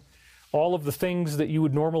 renouncing all of the things that you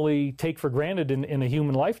would normally take for granted in a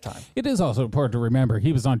human lifetime. It is also important to remember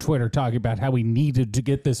he was on Twitter talking about how he needed to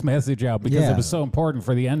get this message out because Yeah. it was so important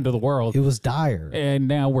for the end of the world. It was dire. And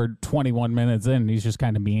now we're 21 minutes in, and he's just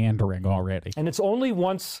kind of meandering already. And it's only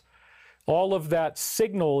once all of that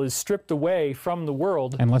signal is stripped away from the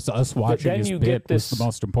world Unless us watching then his you bit get was this the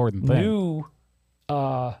most important thing. new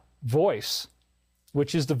voice,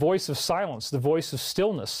 which is the voice of silence, the voice of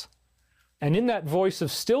stillness. And in that voice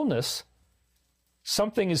of stillness,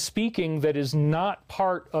 something is speaking that is not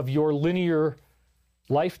part of your linear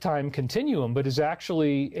lifetime continuum, but is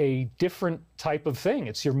actually a different type of thing.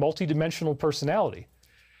 It's your multidimensional personality.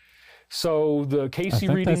 So the Casey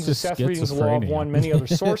think readings, the that's Seth just readings, the Law of schizophrenia. One, many other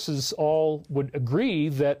sources all would agree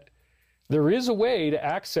that there is a way to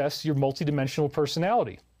access your multidimensional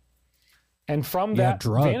personality. And from Yeah, that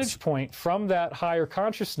drugs. vantage point, from that higher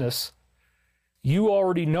consciousness, you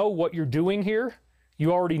already know what you're doing here.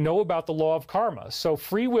 You already know about the law of karma. So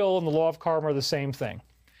free will and the law of karma are the same thing.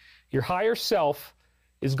 Your higher self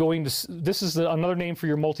is going to, this is another name for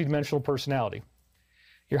your multidimensional personality.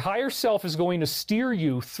 Your higher self is going to steer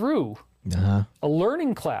you through a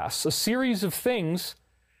learning class, a series of things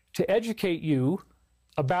to educate you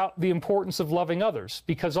about the importance of loving others.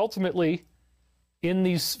 Because ultimately, in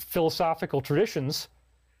these philosophical traditions,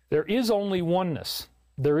 there is only oneness.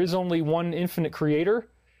 There is only one infinite creator,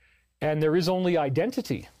 and there is only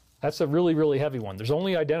identity. That's a really, really heavy one. There's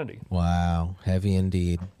only identity. Wow. Heavy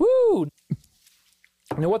indeed. Woo!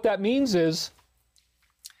 Now, what that means is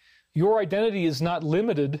your identity is not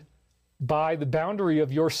limited by the boundary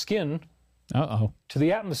of your skin Uh-oh. to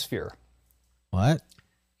the atmosphere. What?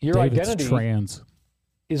 Your David's identity trans.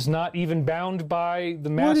 is not even bound by the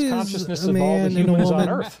mass What is consciousness a of all the man and a humans on woman?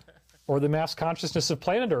 Earth, or the mass consciousness of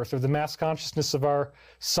planet Earth, or the mass consciousness of our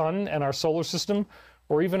sun and our solar system,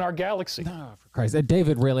 or even our galaxy. Oh, for Christ.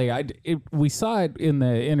 David, really, we saw it in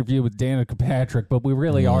the interview with Danica Patrick, but we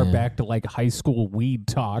really are back to like high school weed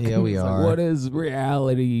talk. Yeah, we It's like, are. what is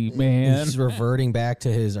reality, man? He's reverting back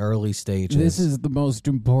to his early stages. This is the most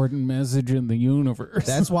important message in the universe.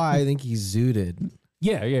 That's why I think he's zooted.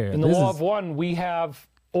 yeah. In the This law is- of one, we have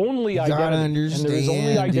only gotta identity, and there is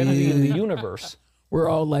only understand, identity in the dude. universe. We're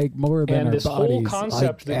all like more than And our this bodies. whole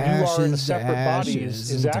concept that you are in a separate body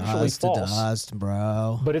is actually dust false. To dust,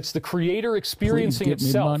 bro. But it's the creator experiencing get me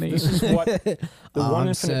itself. money. This is what the one I'm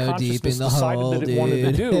infinite so deep consciousness in the decided hole, that it wanted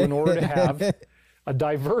to dude. do in order to have a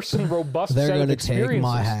diverse and robust They're set of gonna experiences. take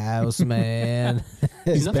my house, man.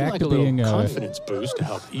 He's Nothing back like to a little being confidence boost to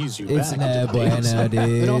help ease you It's back. no into dance. bueno, It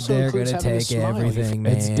dude. also They're includes gonna having a take smile. everything,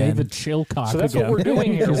 man. It's David Chilcock. So that's again. what we're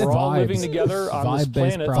doing here. Just We're all living vibes. together on this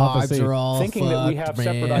Vibe-based planet, prophecy. Vibes are all thinking that we have fucked,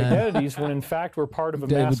 separate man. identities when in fact we're part of a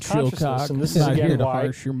David mass consciousness. Chilcock. And this is Not here again to why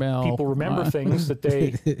harsh your bell. people remember things that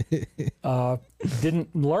they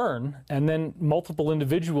didn't learn, and then multiple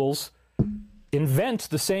individuals invent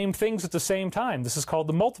the same things at the same time. This is called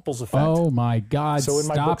the multiples effect. Oh my God! So in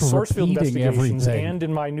my Stop book, Source Field repeating Investigations, everything. and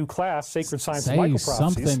in my new class, Sacred Science Say of Microprophecies,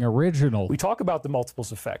 something original. we talk about the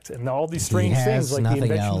multiples effect and all these strange has things like the nothing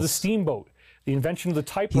invention of the else. steamboat, the invention of the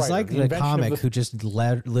typewriter. He's like the invention of comic who just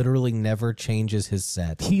literally never changes his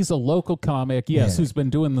set. He's a local comic, yes, Yeah. who's been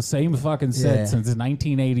doing the same fucking set Yeah. since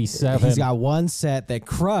 1987. He's got one set that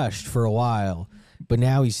crushed for a while, but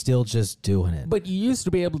now he's still just doing it. But you used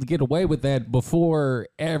to be able to get away with that before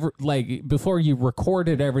before you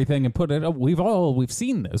recorded everything and put it up. We've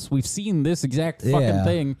seen this. We've seen this exact fucking Yeah.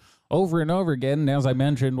 thing over and over again. And as I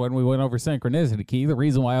mentioned when we went over synchronicity key, the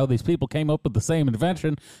reason why all these people came up with the same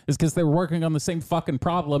invention is because they were working on the same fucking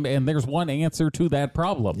problem, and there's one answer to that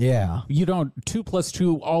problem. Yeah. You don't 2 +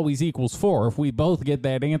 2 always equals 4. If we both get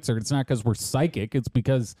that answer, it's not because we're psychic, it's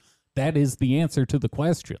because that is the answer to the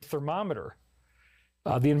question. thermometer,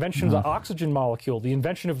 the invention of the oxygen molecule, the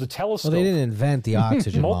invention of the telescope. Well, they didn't invent the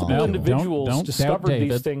oxygen Multiple molecule. individuals Don't doubt discovered these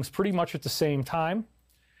David. things pretty much at the same time.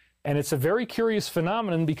 And it's a very curious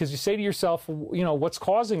phenomenon because you say to yourself, you know, what's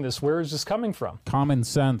causing this? Where is this coming from? Common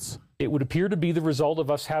sense. It would appear to be the result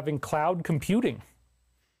of us having cloud computing.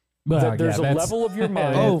 Well, That there's yeah, a that's- level of your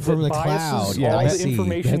mind Oh, that from the biases cloud. Yeah, all I the see.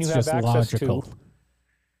 information That's you have just access logical. to.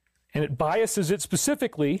 And it biases it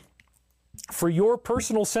specifically for your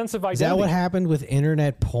personal sense of Is that identity. what happened with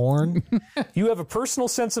internet porn? You have a personal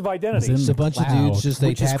sense of identity. in Just a bunch of cloud, dudes just they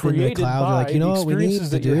which is tap into the created cloud. They're by like, you know the what we need experiences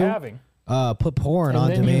to that you're do? having. Put porn And on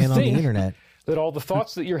then you demand on the think internet. that all the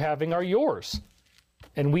thoughts that you're having are yours.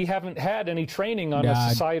 And we haven't had any training on a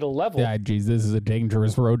societal level Yeah, geez, this is a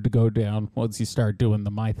dangerous road to go down once you start doing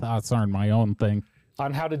the my thoughts aren't my own thing.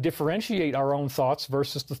 on how to differentiate our own thoughts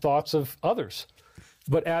versus the thoughts of others.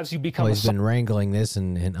 But as you become Well, a he's been wrangling this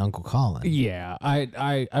in Uncle Colin. Yeah,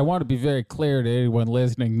 I want to be very clear to anyone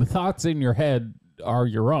listening. The thoughts in your head are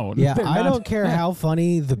your own. Yeah, They're I not- don't care how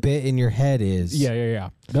funny the bit in your head is. Yeah.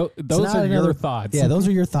 Those It's are not your thoughts. Yeah, those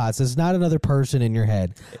are your thoughts. It's not another person in your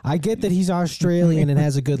head. I get that he's Australian and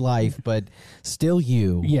has a good life, but still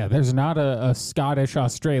you. Yeah, there's not a Scottish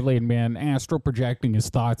Australian man astral projecting his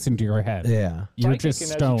thoughts into your head. Yeah. You're psychic, just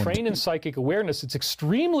and as stoned. you train in psychic awareness, it's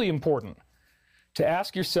extremely important to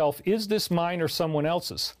ask yourself, is this mine or someone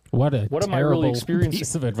else's? What a What am I terrible really experiencing?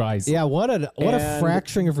 piece of advice. Yeah, what a And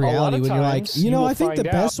fracturing of a lot reality of when you're like, times you know, you will I think the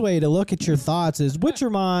find best way to look at your thoughts is which are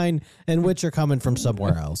mine and which are coming from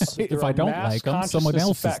somewhere else. If There I are don't mass like them, someone consciousness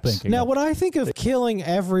else effects. is thinking. Now, them. when I think of killing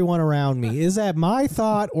everyone around me, is that my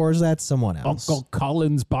thought or is that someone else? Uncle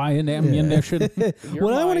Colin's buying ammunition.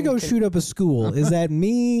 When I want to mind go can- shoot up a school, is that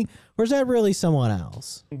me or is that really someone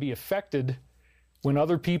else? Can be affected when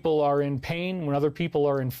other people are in pain, when other people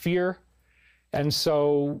are in fear. And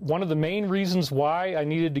so one of the main reasons why I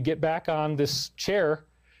needed to get back on this chair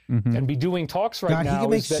and be doing talks right God, now he could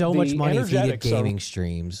make is that so the much money if he did energetics of- gaming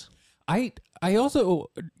streams. I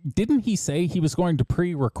also didn't he say he was going to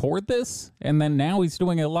pre-record this and then now he's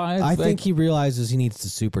doing it live? I think he realizes he needs to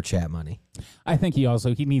super chat money. I think he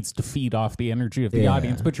needs to feed off the energy of the Yeah.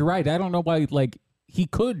 audience. But you're right. I don't know why. Like he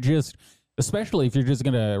could just, especially if you're just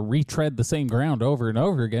gonna retread the same ground over and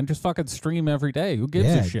over again, just fucking stream every day. Who gives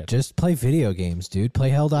a shit? Just play video games, dude.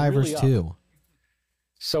 Play Helldivers really are. too.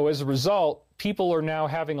 So as a result, people are now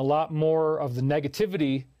having a lot more of the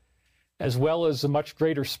negativity as well as a much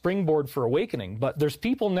greater springboard for awakening. But there's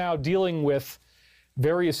people now dealing with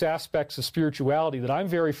various aspects of spirituality that I'm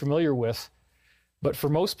very familiar with. But for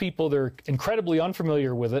most people, they're incredibly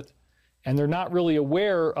unfamiliar with it, and they're not really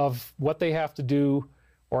aware of what they have to do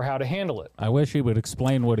or how to handle it. I wish he would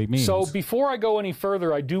explain what he means. So before I go any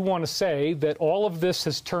further, I do want to say that all of this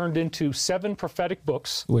has turned into 7 prophetic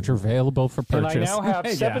books. which are available for purchase. And I now have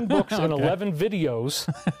Yeah. 7 books and Okay. 11 videos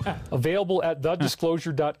available at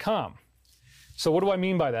thedisclosure.com. So what do I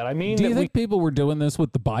mean by that? I mean Do that you think people were doing this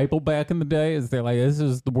with the Bible back in the day? Is they're like, this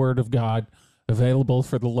is the word of God available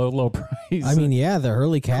for the low price? I mean, yeah, the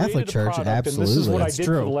early Catholic created a Church, product, absolutely. And this is what I That's did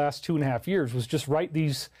true. for the last 2.5 years, was just write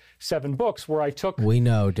these 7 books where I took We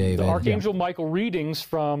know, David. the Archangel Michael readings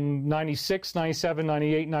from 96, 97,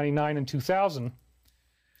 98, 99, and 2000.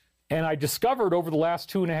 And I discovered over the last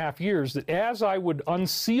 2.5 years that as I would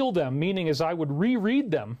unseal them, meaning as I would reread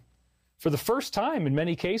them for the first time in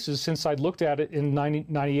many cases since I'd looked at it in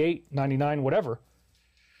 98, 99, whatever,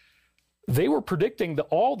 they were predicting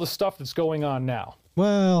all the stuff that's going on now.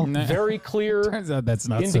 Well, very clear turns out that's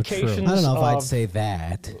not indications. So true. I don't know if I'd say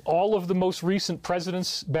that. All of the most recent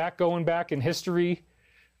presidents going back in history,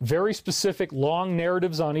 very specific long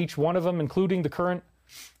narratives on each one of them, including the current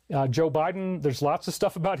Joe Biden. There's lots of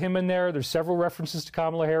stuff about him in there. There's several references to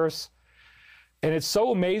Kamala Harris. And it's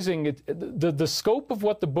so amazing. The scope of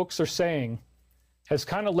what the books are saying has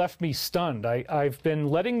kind of left me stunned. I've been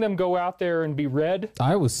letting them go out there and be read.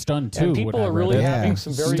 I was stunned too. And people are really having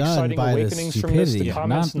some very exciting awakenings from this. The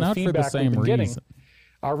comments and the feedback we've been getting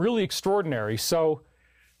are really extraordinary. So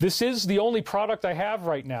this is the only product I have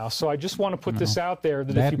right now. So I just want to put this out there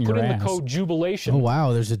that if you put in the code Jubilation, oh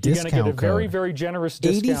wow, there's a discount you're going to get a very, code. very generous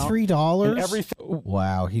discount. $83? Everything.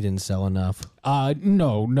 Wow, he didn't sell enough.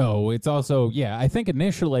 No. It's also, I think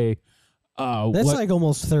initially... that's like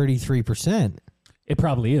almost 33%. It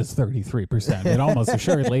probably is 33%. It almost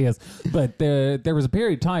assuredly is. But there was a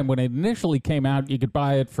period of time when it initially came out, you could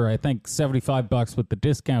buy it for, I think, $75 with the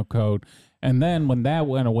discount code. And then when that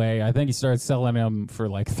went away, I think he started selling them for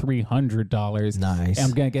like $300. Nice.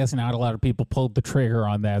 And I'm guessing not a lot of people pulled the trigger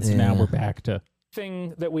on that. So now we're back to...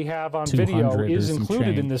 Thing that we have on video is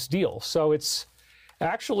included in this deal. So it's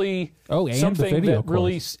actually something that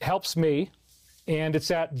really helps me. And it's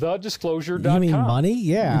at thedisclosure.com. You mean money?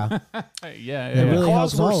 Yeah. yeah. It really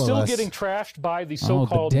helps all of us. We're still getting trashed by the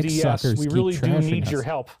so-called DS. We really do need your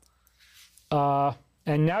help.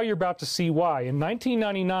 And now you're about to see why. In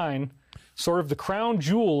 1999, sort of the crown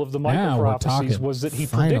jewel of the Michael prophecies was that he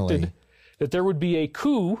predicted that there would be a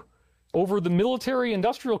coup over the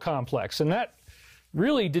military-industrial complex. And that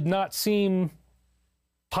really did not seem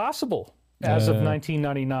possible as of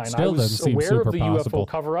 1999. I was aware of the UFO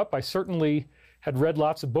cover-up. I certainly had read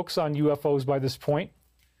lots of books on UFOs by this point.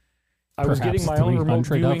 I was getting my own remote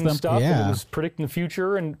viewing stuff, and it was predicting the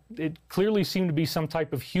future, and it clearly seemed to be some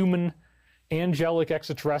type of human, angelic,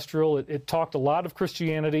 extraterrestrial. It talked a lot of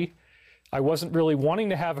Christianity. I wasn't really wanting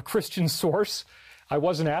to have a Christian source. I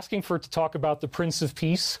wasn't asking for it to talk about the Prince of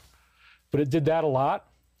Peace, but it did that a lot.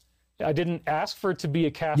 I didn't ask for it to be a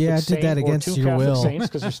Catholic saint did that against or two your Catholic will. saints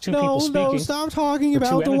because there's two people speaking. No, stop talking about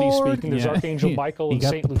two the entities Lord. speaking. There's Archangel Michael and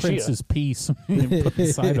Saint Lucia. Prince's Peace. So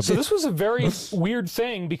this was a very weird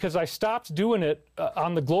thing because I stopped doing it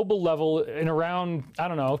on the global level in around,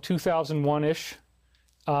 2001-ish.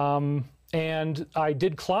 And I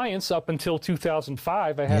did clients up until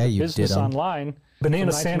 2005. I had a business online from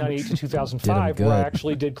 1998 to 2005 where I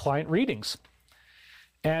actually did client readings.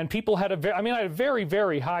 And people had I had a very,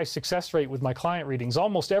 very high success rate with my client readings.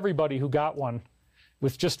 Almost everybody who got one,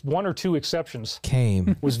 with just one or two exceptions,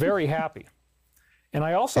 was very happy. And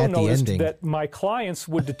I also noticed that my clients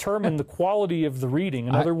would determine the quality of the reading.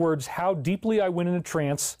 In other words, how deeply I went into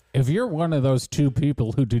trance. If you're one of those two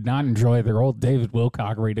people who did not enjoy their old David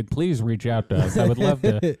Wilcock reading, please reach out to us. I would love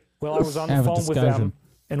to. Well, I was on the phone with them,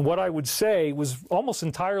 and what I would say was almost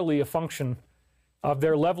entirely a function of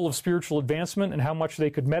their level of spiritual advancement and how much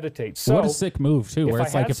they could meditate. So what a sick move, too, where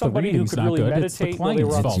it's like if the reading's not good, it's the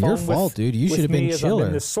client's fault. It's your fault, dude. You should have been chiller.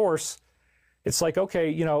 This source, it's like,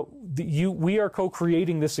 okay, we are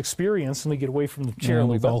co-creating this experience. Let me get away from the chair.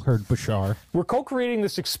 We've all heard Bashar. We're co-creating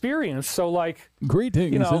this experience, so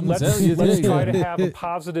greetings. Let's try to have a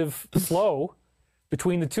positive flow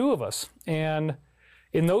between the two of us. And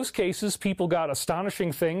in those cases, people got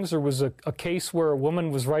astonishing things. There was a case where a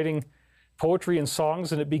woman was writing poetry and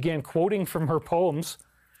songs, and it began quoting from her poems,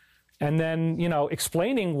 and then,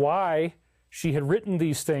 explaining why she had written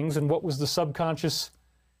these things and what was the subconscious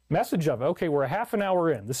message of it. Okay, we're a half an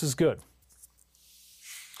hour in. This is good.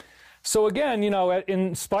 So again,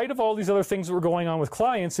 in spite of all these other things that were going on with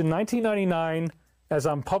clients, in 1999, as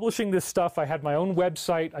I'm publishing this stuff, I had my own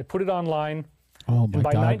website. I put it online. Oh my and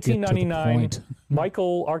by God, 1999,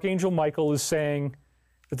 Archangel Michael is saying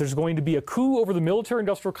that there's going to be a coup over the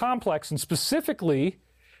military-industrial complex, and specifically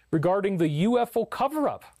regarding the UFO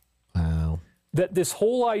cover-up. Wow. That this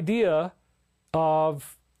whole idea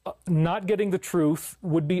of not getting the truth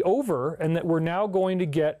would be over, and that we're now going to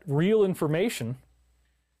get real information,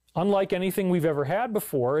 unlike anything we've ever had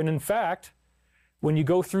before. And in fact, when you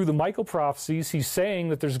go through the Michael prophecies, he's saying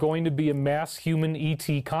that there's going to be a mass human ET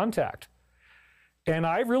contact. And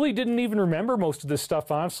I really didn't even remember most of this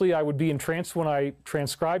stuff, honestly. I would be entranced when I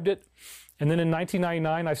transcribed it. And then in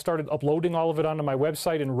 1999, I started uploading all of it onto my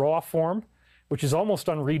website in raw form, which is almost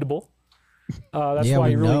unreadable. That's why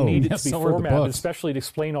you really need it to be formatted, especially to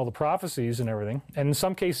explain all the prophecies and everything. And in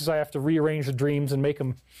some cases, I have to rearrange the dreams and make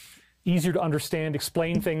them easier to understand,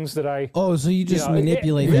 explain things that I... Oh, so you just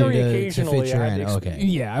manipulate them to fit your end. Okay.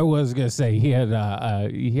 Yeah, I was going to say, he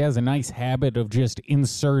has a nice habit of just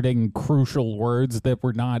inserting crucial words that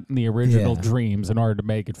were not in the original dreams in order to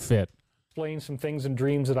make it fit. explain some things in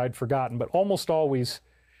dreams that I'd forgotten, but almost always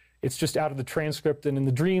it's just out of the transcript, and in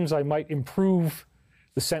the dreams I might improve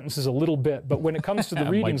the sentences a little bit, but when it comes to the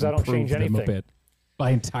readings, I don't change anything. A bit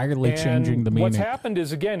by entirely changing the meaning. What's happened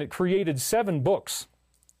is, again, it created 7 books.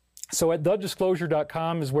 So at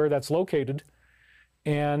thedisclosure.com is where that's located,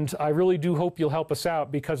 and I really do hope you'll help us out,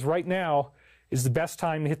 because right now is the best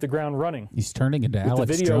time to hit the ground running. He's turning into with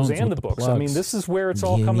Alex the videos Jones and with the books. plugs. I mean, this is where it's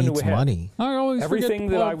all coming to a head. Money. I always Everything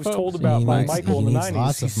that I was told about by Michael in the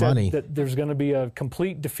 90s, he said that there's going to be a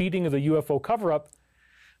complete defeating of the UFO cover-up,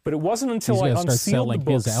 but it wasn't until I unsealed the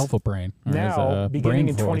books his alpha brain, now, beginning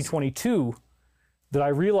in 2022, that I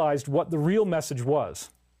realized what the real message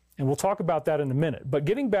was. And we'll talk about that in a minute. But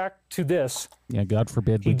getting back to this, God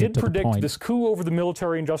forbid he did predict this coup over the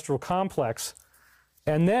military-industrial complex.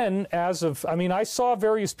 And then, I saw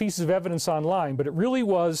various pieces of evidence online, but it really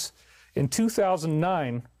was in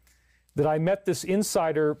 2009 that I met this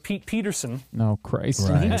insider, Pete Peterson. No, Christ.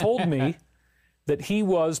 Right. And he told me that he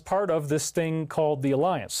was part of this thing called the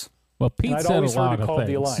Alliance. Well, Pete I'd said always a lot heard it of called things.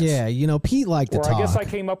 the Alliance. Yeah, Pete liked to talk. I guess I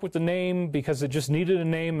came up with the name because it just needed a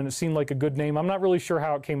name and it seemed like a good name. I'm not really sure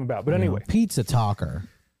how it came about, but anyway. Pete's a talker.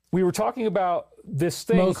 We were talking about this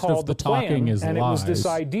thing called the Plan, and it was this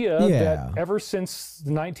idea that ever since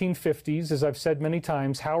the 1950s, as I've said many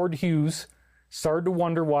times, Howard Hughes started to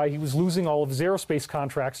wonder why he was losing all of his aerospace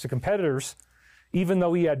contracts to competitors, even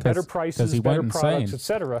though he had better prices, better products,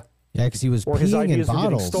 etc. Yeah, because he was or his peeing ideas in were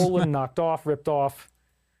getting bottles. stolen, knocked off, ripped off.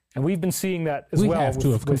 And we've been seeing that as well. We have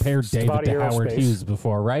to have compared David to Howard Hughes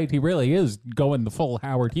before, right? He really is going the full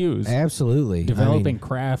Howard Hughes. Absolutely. Developing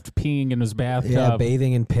craft, peeing in his bathtub. Yeah,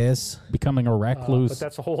 bathing in piss. Becoming a recluse. But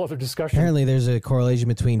that's a whole other discussion. Apparently there's a correlation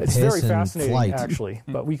between piss and flight. It's very fascinating, actually,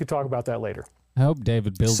 but we could talk about that later. I hope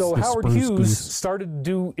David builds So the Howard spruce Hughes goose. started to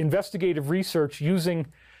do investigative research using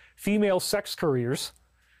female sex couriers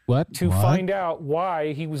to What? find out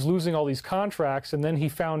why he was losing all these contracts, and then he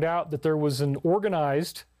found out that there was an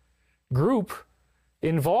organized group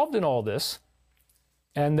involved in all this,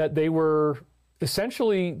 and that they were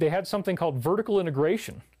essentially, they had something called vertical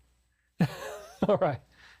integration. All right.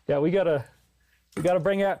 Yeah, we gotta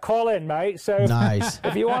bring that call in, mate. So nice.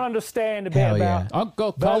 If you want to understand a bit about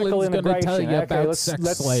Uncle vertical Colin's going to integration, tell you about let's sex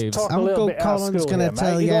slaves. talk a little Uncle bit out of Colin's school going to here,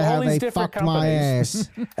 tell mate. you got how all these they different fuck my companies,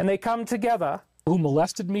 ass. and they come together. Who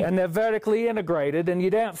molested me? And they're vertically integrated, and you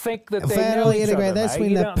don't think that they know Vertically each integrated, other, that's mate. when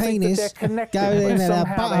You the don't think that penis they're connected, goes but into the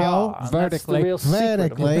somehow they butthole are. And that's the real secret of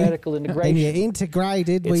vertically, vertical integration. and you're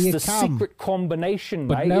integrated where you It's the come. secret combination,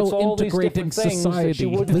 But mate. no it's all these integrating different things society. that you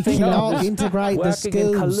wouldn't We think cannot of as integrate the working in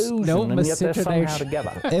schools. collusion, No and yet they're somehow miscegenation.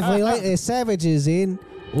 together. If we let the savages in,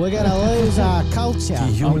 we're going to lose our culture. The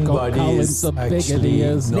human Uncle body Colin's is the bigot actually he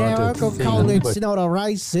is. not Now, a Uncle thing, Colin's but not a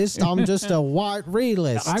racist. I'm just a white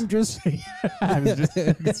realist. I'm just going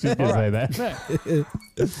to say that.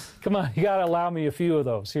 Come on, you got to allow me a few of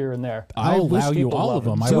those here and there. I'll wish allow you people all love of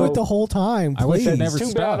them. it. Do So- it the whole time, please. I wish I never Too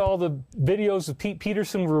stopped. bad all the videos of Pete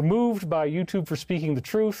Peterson were removed by YouTube for speaking the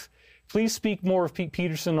truth. Please speak more of Pete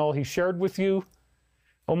Peterson, all he shared with you.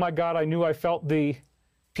 Oh my God, I knew I felt the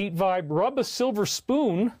Pete vibe. Rub a silver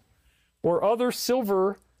spoon or other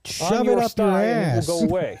silver Shove on it your up sty your and it ass. will go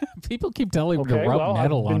away. People keep telling him Okay, to rub well,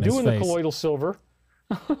 metal I've on been his doing the face. colloidal silver.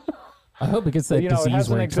 I hope it gets that It disease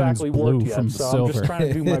hasn't where it turns exactly blue worked from yet, the so I'm silver. just trying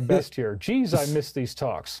to do my best here. Geez, I miss these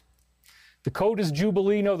talks. The code is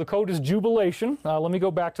Jubilee. No, the code is Jubilation. Let me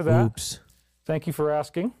go back to that. Oops. Thank you for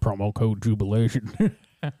asking. Promo code Jubilation.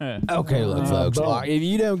 Okay, look, folks. boom. If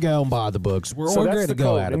you don't go and buy the books, we're So going that's to the go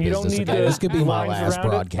code, out of and you don't business need again. to This could be my lines last around it.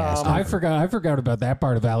 broadcast. I forgot about that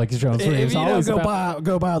part of Alex Jones. where he If was you don't always go about-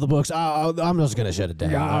 buy the books, I'm just going to shut it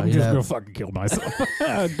down. Yeah, I'm you just know? gonna fucking kill myself.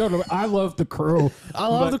 I love the crew. I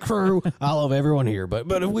love the crew. I love everyone here. But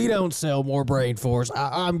if we don't sell more Brain Force,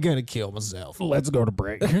 I'm going to kill myself. Let's go to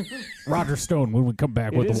break. Roger Stone when we come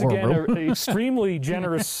back It with is the war again room. an extremely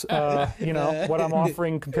generous, what I'm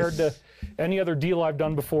offering compared to any other deal I've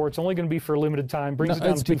done before. It's only going to be for a limited time. Brings it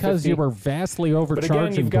down It's to because $250. you were vastly But overcharging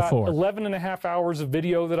again, you've got before. 11 and a half hours of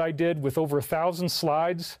video that I did with over 1,000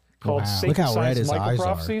 slides called Wow. Sacred Look how red Science his eyes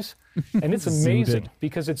are. Microprophecies. And it's Zooted. amazing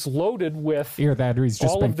because it's loaded with Either that or he's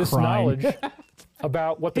just all been of this crying. knowledge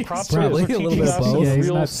about what the prophecies probably are a little teaching bit of us both. of Yeah, he's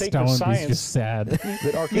real not sacred stoned. He's science just sad.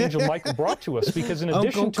 that Archangel Michael brought to us. Because in Uncle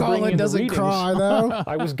addition to bringing Colin in the doesn't readings, cry, though.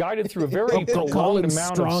 I was guided through a very Uncle prolonged Colin's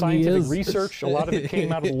amount strong of he scientific is. research. A lot of it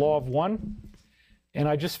came out of the Law of One. And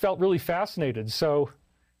I just felt really fascinated. So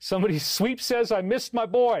somebody, Sweep says, I missed my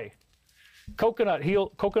boy. Coconut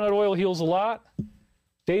oil heals a lot.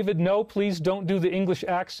 David, no, please don't do the English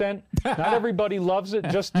accent. Not everybody loves it.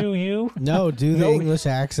 Just do you. No, do the English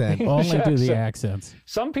accent. Only do the accents.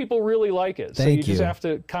 Some people really like it. So you just have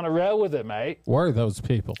to kind of roll with it, mate. Where are those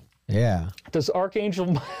people? Yeah. Does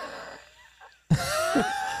Archangel...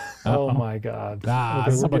 Oh, my God.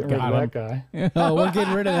 Okay, we're getting rid of that guy. Oh, we're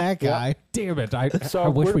getting rid of that guy. Yeah. Damn it. I So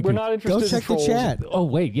wish we we're could... not interested Go check in the chat. Oh,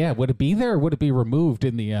 wait, yeah. Would it be there or would it be removed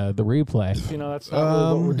in the replay? You know, that's not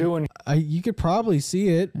really what we're doing. You could probably see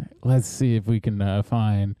it. Let's see if we can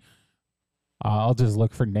find... I'll just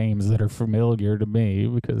look for names that are familiar to me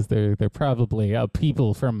because they're probably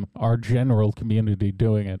people from our general community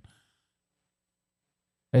doing it.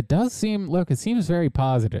 It does seem, look, it seems very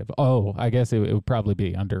positive. Oh, I guess it would probably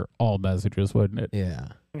be under all messages, wouldn't it? Yeah.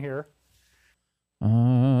 Here.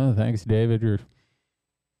 Thanks, David.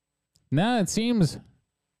 No, it seems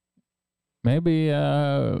maybe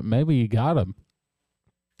you got him.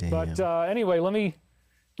 Damn. But anyway, let me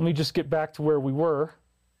just get back to where we were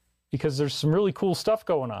because there's some really cool stuff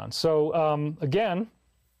going on. So again,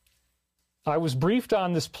 I was briefed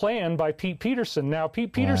on this plan by Pete Peterson. Now,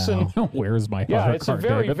 Pete Peterson... Where's my Yeah, hover it's a card,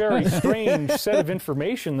 very, David? very strange set of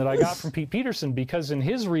information that I got from Pete Peterson because in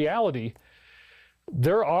his reality,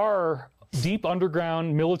 there are deep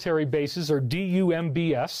underground military bases, or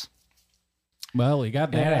DUMBS. Well, you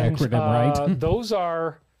got that acronym right. Those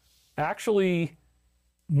are actually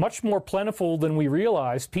much more plentiful than we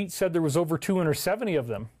realized. Pete said there was over 270 of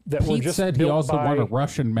them that were Pete just said he built also by won a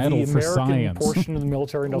Russian medal the for American science. portion of the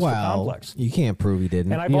military-industrial complex. You can't prove he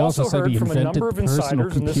didn't. And I've He also also said heard he from a invented number of the personal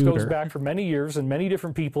insiders, and this goes computer. back for many years, and many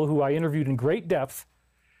different people who I interviewed in great depth,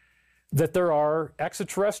 that there are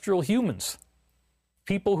extraterrestrial humans,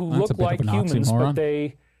 people who That's a look bit of like an humans, but oxymoron.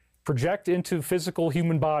 they project into physical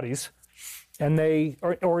human bodies, and they,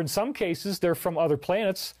 or in some cases, they're from other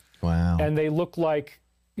planets, Wow. and they look like,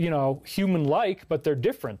 you know, human-like, but they're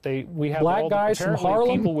different. We have Black all guys from apparently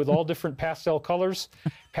Harlem? people with all different pastel colors,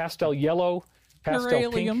 pastel yellow, They're pastel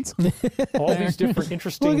pink, aliens. all these different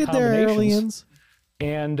interesting Look at their combinations. aliens.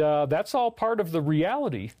 And that's all part of the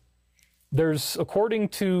reality. There's, according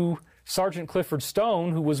to Sergeant Clifford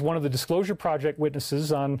Stone, who was one of the Disclosure Project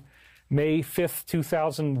witnesses on May 5th,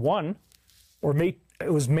 2001, or it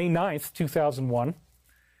was May 9th, 2001,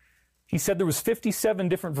 he said there was 57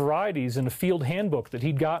 different varieties in a field handbook that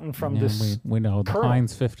he'd gotten from this we know the colonel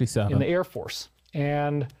Heinz 57. in the Air Force.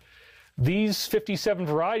 And these 57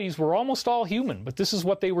 varieties were almost all human, but this is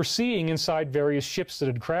what they were seeing inside various ships that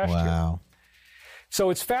had crashed here. Wow. So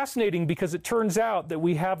it's fascinating because it turns out that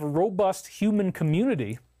we have a robust human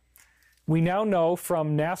community. We now know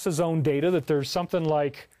from NASA's own data that there's something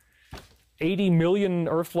like 80 million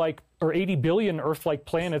Earth-like, or 80 billion Earth-like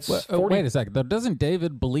planets. Wait a second. Though, doesn't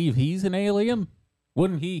David believe he's an alien?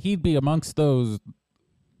 Wouldn't he'd be amongst those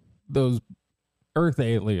Earth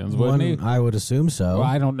aliens, wouldn't he? I would assume so. Well,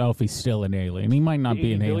 I don't know if he's still an alien. He might not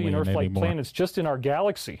be 80 an billion alien Earth-like anymore. planets just in our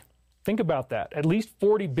galaxy. Think about that. At least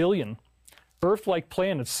 40 billion Earth-like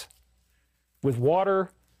planets with water,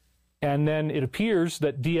 and then it appears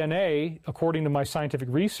that DNA, according to my scientific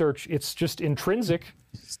research, it's just intrinsic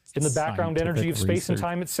in the background energy of space and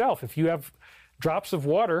time itself. If you have drops of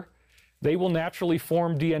water, they will naturally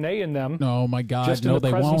form DNA in them. Oh my God! Just No, in the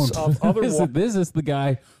they presence won't. of other This is the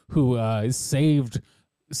guy who saved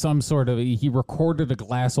some sort of. He recorded a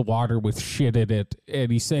glass of water with shit in it,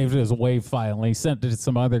 and he saved it as a WAV file, and he sent it to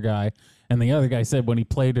some other guy. And the other guy said when he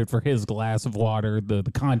played it for his glass of water, the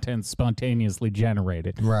contents spontaneously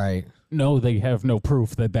generated. Right. No, they have no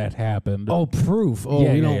proof that happened. Oh, proof. Oh,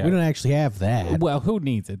 Yeah, we yeah. don't actually have that. Well, who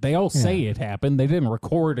needs it? They all say it happened. They didn't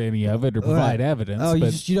record any of it or provide evidence. Oh,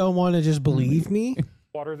 but you don't want to just believe me?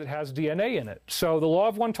 water that has DNA in it. So the law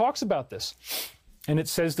of one talks about this. And it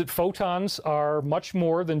says that photons are much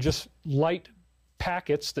more than just light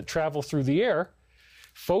packets that travel through the air.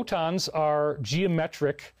 Photons are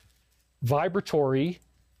geometric, vibratory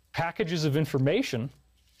packages of information,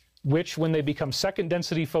 which when they become second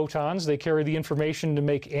density photons, they carry the information to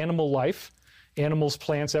make animal life, animals,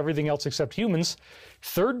 plants, everything else except humans.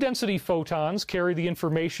 Third density photons carry the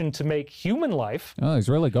information to make human life. oh, he's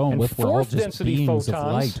really going And with we're all fourth just density beings of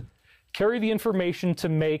photons light. carry the information to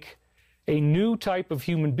make a new type of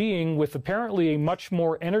human being with apparently a much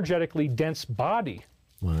more energetically dense body.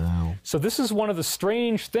 Wow. So this is one of the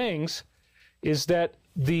strange things, is that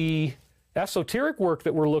the esoteric work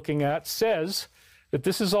that we're looking at says that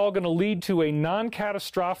this is all going to lead to a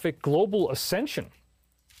non-catastrophic global ascension.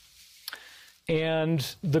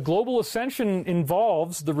 And the global ascension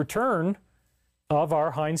involves the return of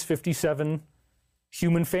our Heinz 57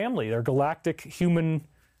 human family, their galactic human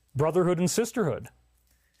brotherhood and sisterhood.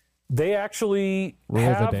 they actually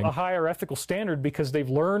have a higher ethical standard because they've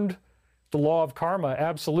learned the law of karma,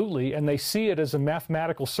 absolutely, and they see it as a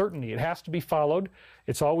mathematical certainty. It has to be followed.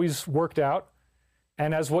 It's always worked out.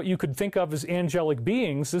 And as what you could think of as angelic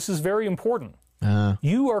beings, this is very important.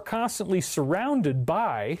 You are constantly surrounded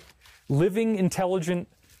by living, intelligent,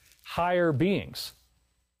 higher beings.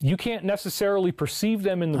 You can't necessarily perceive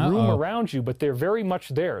them in the room around you, but they're very much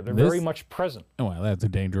there. They're very much present. Well, that's a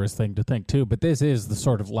dangerous thing to think, too. But this is the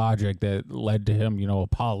sort of logic that led to him,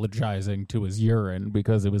 apologizing to his urine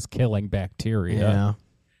because it was killing bacteria. Yeah.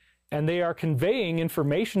 And they are conveying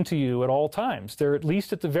information to you at all times. They're at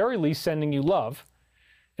the very least, sending you love.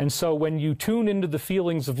 And so when you tune into the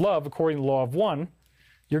feelings of love, according to the law of one,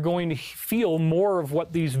 you're going to feel more of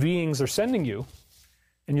what these beings are sending you,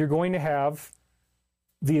 and you're going to have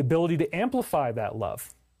the ability to amplify that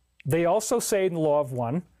love. They also say in the law of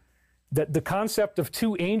one that the concept of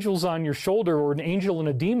two angels on your shoulder or an angel and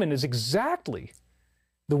a demon is exactly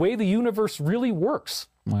the way the universe really works.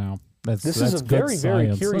 Wow. This is a very,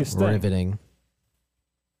 very curious thing. Riveting.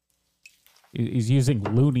 He's using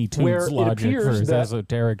Looney Tunes logic for his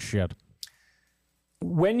esoteric shit.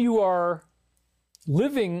 When you are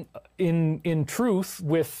living in truth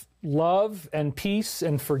with love and peace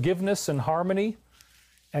and forgiveness and harmony,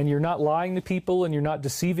 and you're not lying to people, and you're not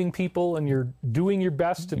deceiving people, and you're doing your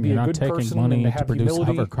best to be a good person and to have humility,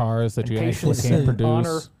 hover cars that you actually patience can't and produce,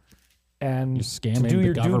 honor, and you're scamming to do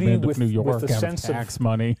your the duty government with of New York a sense tax of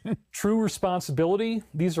money. true responsibility.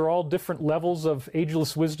 These are all different levels of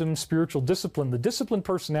ageless wisdom, spiritual discipline. The disciplined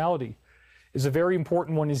personality is a very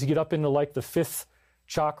important one as you get up into like the fifth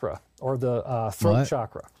chakra or the throat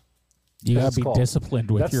chakra. You gotta be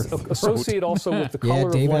disciplined with your throat. Associate also with the color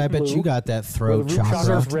of David, light I bet blue, you got that throat the root chakra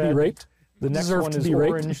chakra. is red. The next one is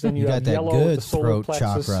orange. Then you have got that yellow, good the solar throat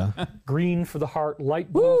plexus, chakra. green for the heart,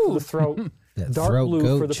 light blue for the throat, That dark throat blue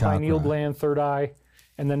goat for the pineal chakra. gland, third eye,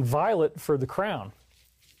 and then violet for the crown.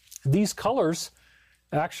 These colors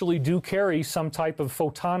actually do carry some type of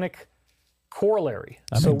photonic corollary.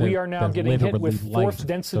 So we are now getting hit with fourth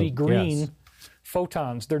density green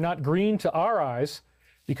photons. They're not green to our eyes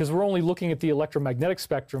because we're only looking at the electromagnetic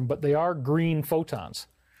spectrum, but they are green photons.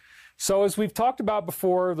 So as we've talked about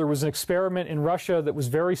before, there was an experiment in Russia that was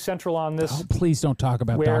very central on this. Oh, please don't talk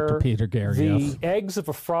about where Dr. Peter Garrioff. The eggs of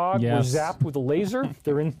a frog were zapped with a laser.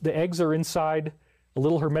 The eggs are inside a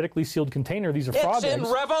little hermetically sealed container. These are frog eggs.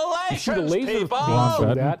 You shoot a laser beam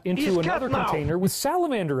through that into another container with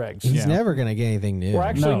salamander eggs. He's never going to get anything new. Or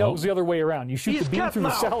actually, no, it was the other way around. You shoot the beam through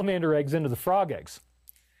the salamander eggs into the frog eggs.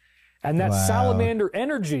 And that salamander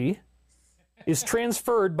energy is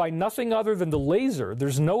transferred by nothing other than the laser.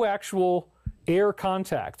 There's no actual air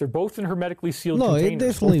contact. They're both in hermetically sealed containers. It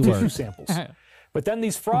definitely tissue works. samples. But then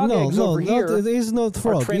these frog eggs over here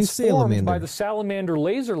are transformed by the salamander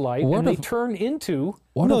laser light, and they turn into...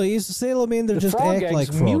 He's a salamander, just frog act eggs like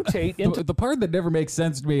frog. mutate into... The part that never makes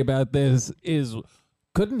sense to me about this is...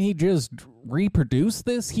 Couldn't he just reproduce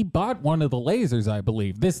this? He bought one of the lasers, I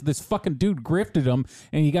believe. This fucking dude grifted him,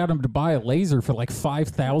 and he got him to buy a laser for like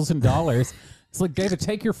 $5,000. It's like, David,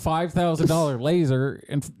 take your $5,000 laser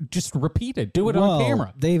and just repeat it. Do it on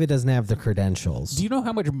camera. David doesn't have the credentials. Do you know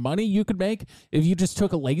how much money you could make if you just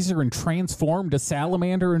took a laser and transformed a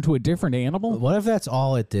salamander into a different animal? What if that's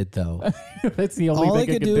all it did, though? That's the only all thing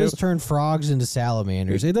it could do is turn frogs into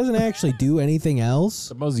salamanders. It doesn't actually do anything else.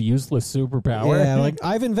 The most useless superpower. Yeah, like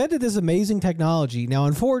I've invented this amazing technology. Now,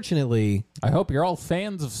 unfortunately... I hope you're all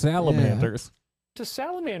fans of salamanders. To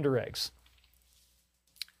salamander eggs.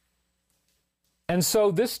 And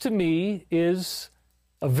so this, to me, is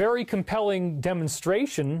a very compelling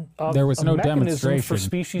demonstration of there was no mechanism demonstration for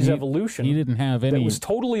species evolution. He didn't have any that was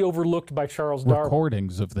totally overlooked by Charles Darwin.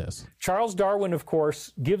 Recordings of this. Charles Darwin, of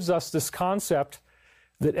course, gives us this concept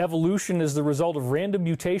that evolution is the result of random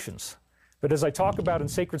mutations. But as I talk about in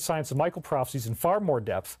Sacred Science of Microprophecies in far more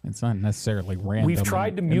depth, it's not necessarily random. We've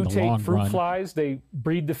tried to mutate fruit run. Flies. They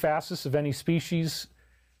breed the fastest of any species.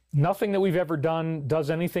 Nothing that we've ever done does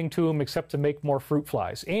anything to them except to make more fruit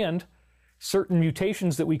flies. And certain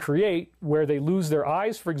mutations that we create where they lose their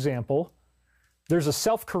eyes, for example, there's a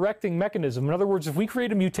self-correcting mechanism. In other words, if we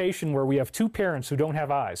create a mutation where we have two parents who don't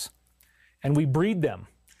have eyes and we breed them,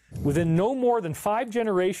 within no more than 5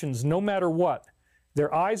 generations, no matter what,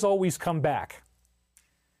 their eyes always come back.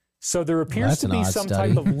 So there appears to be some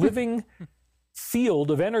type of living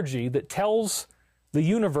field of energy that tells the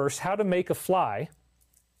universe how to make a fly.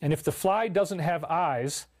 And if the fly doesn't have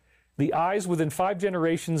eyes, the eyes within 5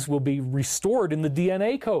 generations will be restored in the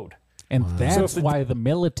DNA code. And that's why the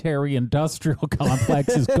military-industrial complex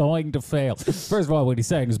is going to fail. First of all, what he's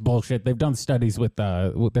saying is bullshit. They've done studies with,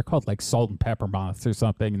 what they're called like salt and pepper moths or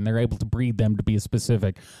something, and they're able to breed them to be a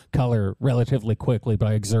specific color relatively quickly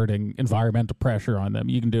by exerting environmental pressure on them.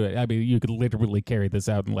 You can do it. I mean, you could literally carry this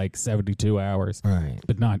out in like 72 hours. Right.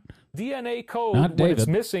 But not... DNA code, when it's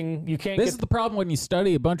missing, you can't This is the problem when you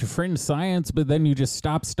study a bunch of fringe science, but then you just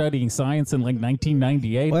stop studying science in like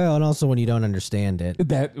 1998. Well, and also when you don't understand it.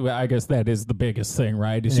 I guess that is the biggest thing,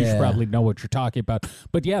 right? Is you should probably know what you're talking about.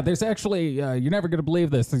 But yeah, there's actually, you're never going to believe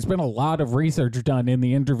this. There's been a lot of research done in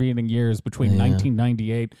the intervening years between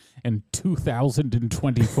 1998 and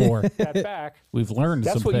 2024. that back. We've learned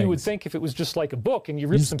That's some what things. you would think if it was just like a book and you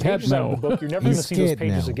rip some pages out of the book. You're never going to see those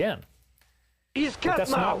pages again. But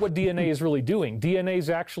that's not what DNA is really doing. DNA is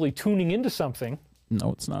actually tuning into something.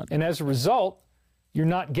 No, it's not. And as a result, you're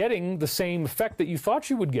not getting the same effect that you thought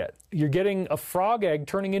you would get. You're getting a frog egg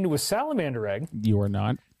turning into a salamander egg. You are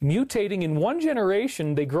not. Mutating in one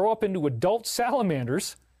generation, they grow up into adult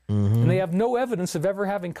salamanders, and they have no evidence of ever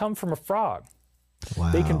having come from a frog.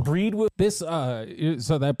 Wow. They can breed with this. So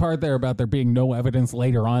that part there about there being no evidence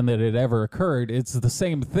later on that it ever occurred, it's the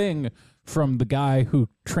same thing from the guy who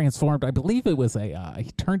transformed, I believe it was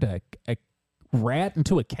he turned a rat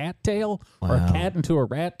into a cattail or a cat into a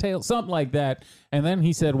rat tail, something like that. And then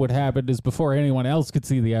he said what happened is before anyone else could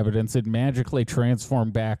see the evidence, it magically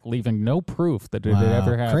transformed back, leaving no proof that it had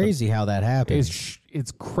ever happened. Crazy how that happened.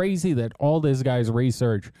 It's crazy that all this guy's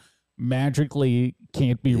research magically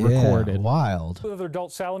can't be recorded. Wild. other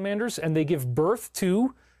adult salamanders, and they give birth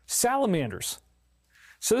to salamanders.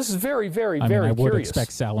 So this is very, very, very curious. I would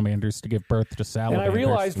expect salamanders to give birth to salamanders. And I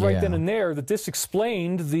realized right then and there that this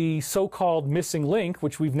explained the so-called missing link,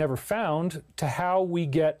 which we've never found, to how we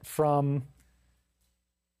get from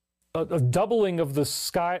a doubling of the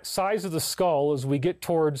size of the skull as we get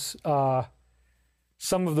towards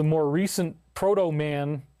some of the more recent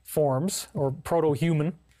proto-man forms, or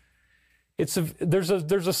proto-human. There's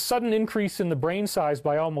a sudden increase in the brain size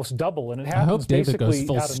by almost double, and it happens I hope David basically goes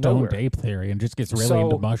full out of stoned nowhere. ape theory and just gets really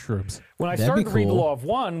into mushrooms. When I started to read the Law of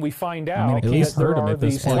One, we find out that there are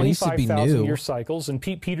these point. 25,000 year cycles, and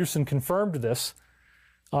Pete Peterson confirmed this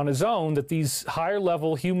on his own, that these higher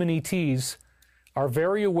level human ETs are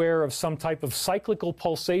very aware of some type of cyclical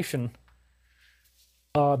pulsation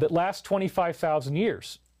that lasts 25,000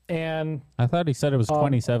 years. And I thought he said it was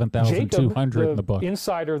 27,200 in the book. The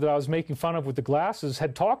insider that I was making fun of with the glasses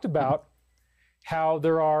had talked about how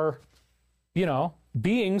there are,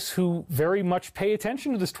 beings who very much pay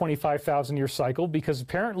attention to this 25,000 year cycle, because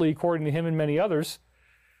apparently, according to him and many others,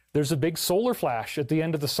 there's a big solar flash at the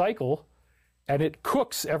end of the cycle, and it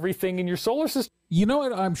cooks everything in your solar system. You know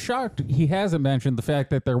what? I'm shocked he hasn't mentioned the fact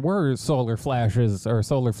that there were solar flashes or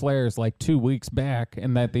solar flares like 2 weeks back,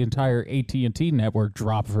 and that the entire AT&T network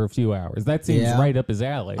dropped for a few hours. That seems right up his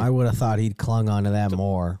alley. I would have thought he'd clung on to that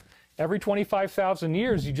more. Every 25,000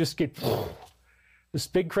 years, you just get this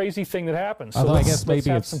big crazy thing that happens. So Although I guess let's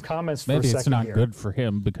have some comments for a second. Maybe it's not good for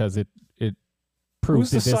him because it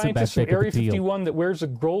proves Who's the it isn't that scientist from big of a Area deal. 51 that wears a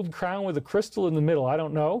gold crown with a crystal in the middle? I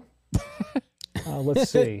don't know.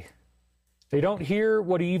 Let's see. They don't hear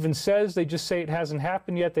what he even says. They just say it hasn't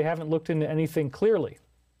happened yet. They haven't looked into anything clearly.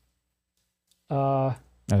 Are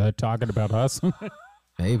they talking about us?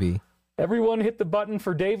 Maybe. Everyone hit the button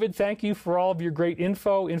for David. Thank you for all of your great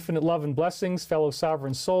info. Infinite love and blessings, fellow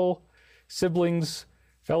sovereign soul, siblings,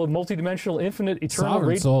 fellow multidimensional, infinite, eternal.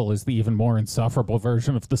 Sovereign soul is the even more insufferable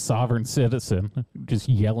version of the sovereign citizen, just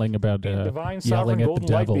yelling about yelling at the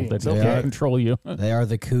devil that can't control you. They are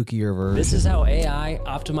the kookier version. This is how AI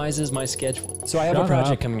optimizes my schedule. So I have a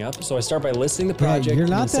project coming up. So I start by listing the project. You're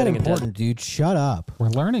not that important, dude. Shut up. We're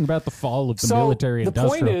learning about the fall of the military-industrial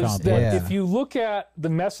complex. The point is that if you look at the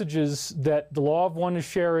messages that the Law of One is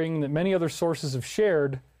sharing, that many other sources have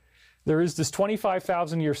shared, there is this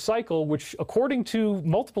 25,000 year cycle, which, according to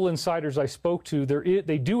multiple insiders I spoke to,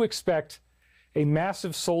 they do expect a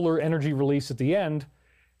massive solar energy release at the end,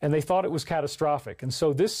 and they thought it was catastrophic. And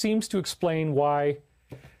so this seems to explain why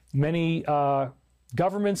many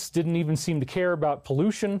governments didn't even seem to care about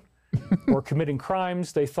pollution or committing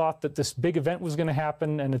crimes. They thought that this big event was going to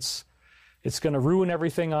happen, and it's going to ruin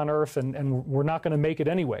everything on Earth, and we're not going to make it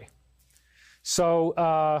anyway. So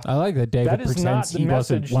I like that David pretends he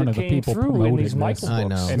wasn't one of the people promoting this. I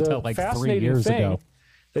know. Until like 3 years ago.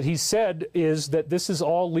 That he said is that this is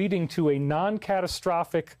all leading to a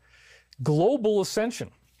non-catastrophic global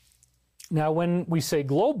ascension. Now, when we say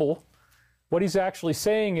global, what he's actually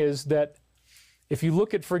saying is that if you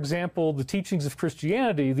look at, for example, the teachings of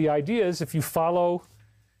Christianity, the idea is if you follow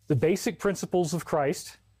the basic principles of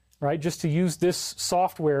Christ, right? Just to use this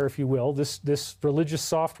software, if you will, this religious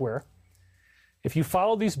software. If you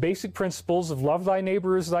follow these basic principles of love thy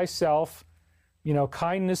neighbor as thyself,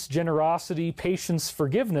 kindness, generosity, patience,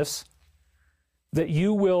 forgiveness, that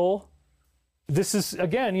you will, this is,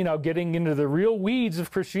 again, getting into the real weeds of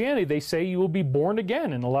Christianity. They say you will be born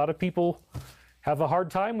again, and a lot of people have a hard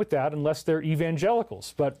time with that unless they're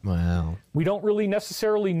evangelicals. But we don't really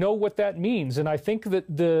necessarily know what that means, and I think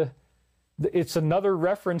that it's another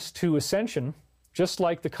reference to ascension, just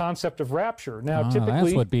like the concept of rapture. Now, typically,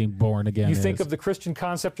 that's what being born again you is. think of the Christian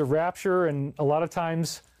concept of rapture, and a lot of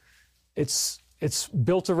times it's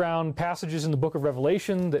built around passages in the book of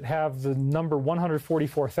Revelation that have the number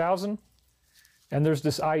 144,000. And there's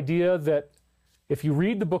this idea that if you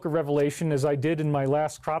read the book of Revelation, as I did in my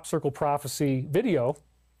last crop circle prophecy video,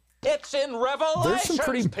 it's in Revelation. There's some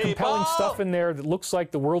pretty compelling stuff in there that looks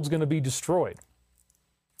like the world's going to be destroyed.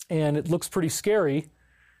 And it looks pretty scary.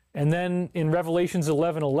 And then in Revelations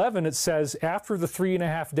 11:11, it says, after the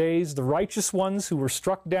 3.5 days, the righteous ones who were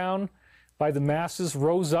struck down by the masses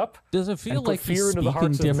rose up. Does it feel like fear he's into the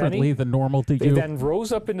hearts speaking differently of many. than normal to They you? then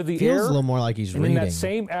rose up into the Feels air. a little more like he's and reading. in that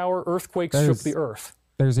same hour, earthquakes shook the earth.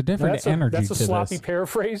 There's a different energy That's a to sloppy this.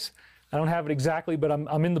 paraphrase. I don't have it exactly, but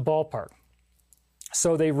I'm in the ballpark.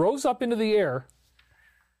 So they rose up into the air,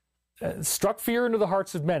 struck fear into the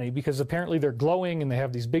hearts of many, because apparently they're glowing and they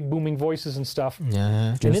have these big booming voices and stuff.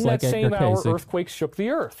 And in that same hour, earthquakes shook the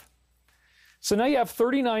earth. So now you have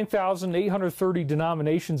 39,830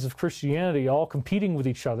 denominations of Christianity all competing with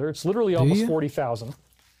each other. It's literally almost 40,000.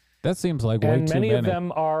 That seems like way And too many of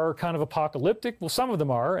them are kind of apocalyptic. Well, some of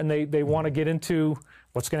them are, and they want to get into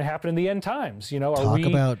what's going to happen in the end times. Talk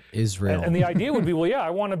about Israel. And the idea would be, well, yeah,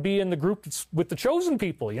 I want to be in the group that's with the chosen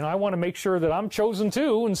people. I want to make sure that I'm chosen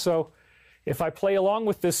too. And so if I play along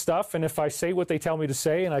with this stuff, and if I say what they tell me to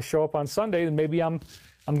say, and I show up on Sunday, then maybe I'm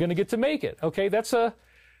going to get to make it. Okay, that's a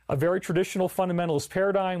very traditional fundamentalist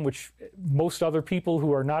paradigm, which most other people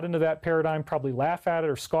who are not into that paradigm probably laugh at it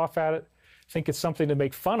or scoff at it, think it's something to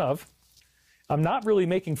make fun of. I'm not really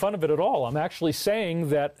making fun of it at all. I'm actually saying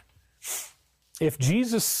that if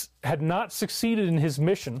Jesus had not succeeded in his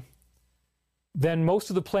mission, then most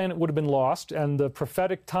of the planet would have been lost, and the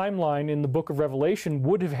prophetic timeline in the book of Revelation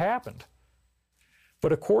would have happened.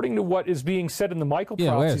 But according to what is being said in the Michael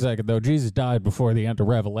prophecy... Yeah, wait a second, though. Jesus died before the end of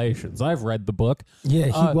Revelations. I've read the book. Yeah,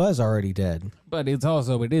 he was already dead. But it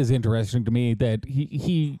is interesting to me that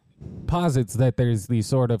he posits that there's these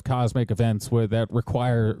sort of cosmic events that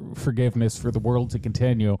require forgiveness for the world to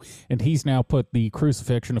continue, and he's now put the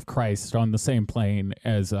crucifixion of Christ on the same plane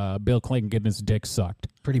as Bill Clinton getting his dick sucked.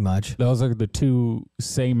 Pretty much. Those are the two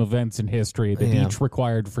same events in history that each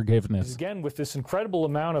required forgiveness. Again, with this incredible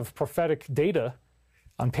amount of prophetic data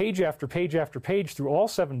on page after page after page through all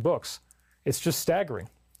 7 books, it's just staggering.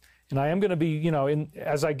 And I am going to be,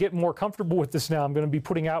 as I get more comfortable with this now, I'm going to be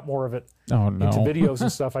putting out more of it into videos and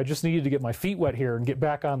stuff. I just needed to get my feet wet here and get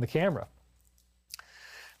back on the camera.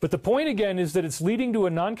 But the point, again, is that it's leading to a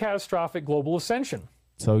non-catastrophic global ascension.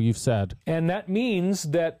 So you've said. And that means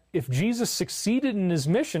that if Jesus succeeded in his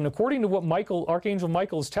mission, according to what Archangel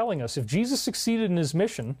Michael is telling us, if Jesus succeeded in his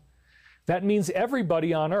mission, that means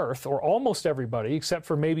everybody on earth, or almost everybody, except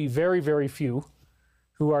for maybe very, very few,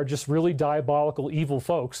 who are just really diabolical, evil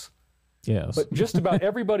folks, yes, but just about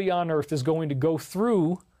everybody on earth is going to go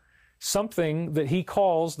through something that he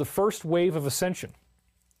calls the first wave of ascension.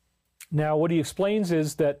 Now, what he explains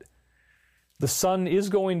is that the sun is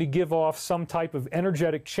going to give off some type of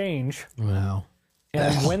energetic change. Wow.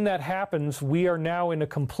 And when that happens, we are now in a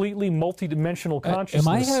completely multidimensional consciousness.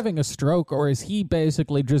 Am I having a stroke, or is he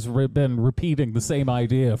basically just been repeating the same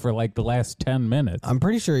idea for like the last 10 minutes? I'm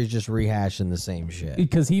pretty sure he's just rehashing the same shit.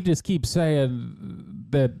 Because he just keeps saying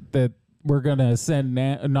that we're going to ascend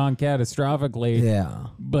non-catastrophically. Yeah.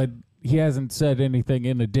 But he hasn't said anything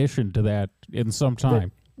in addition to that in some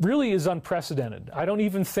time. It really is unprecedented. I don't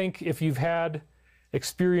even think, if you've had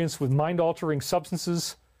experience with mind-altering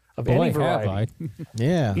substances of any variety,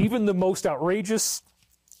 yeah, even the most outrageous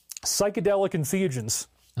psychedelic entheogens,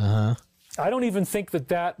 I don't even think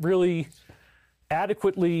that really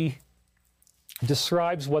adequately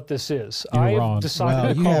describes what this is. I've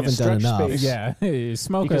decided to call it stretch space. Yeah,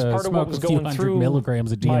 smoke because part of what was going through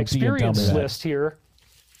milligrams of DMT my experience list here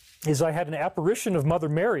is I had an apparition of Mother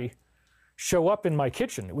Mary show up in my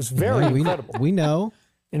kitchen. It was very incredible. We know.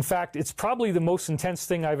 In fact, it's probably the most intense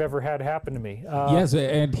thing I've ever had happen to me. Yes,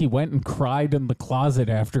 and he went and cried in the closet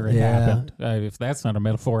after it happened. If that's not a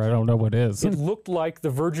metaphor, I don't know what is. It looked like the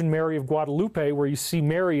Virgin Mary of Guadalupe, where you see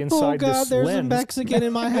Mary inside this lens. There's a Mexican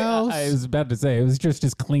in my house. I was about to say, it was just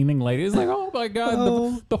his cleaning lady. It's like, oh my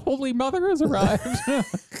God, the Holy Mother has arrived.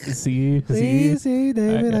 see,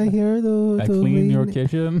 David, I hear I clean your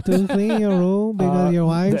kitchen. To clean your room because your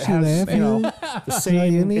wife, she left you. The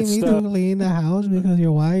same, you need me to clean the house because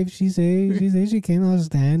your wife, she said she cannot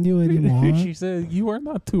stand you anymore. She said, you are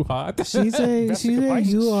not too hot. She said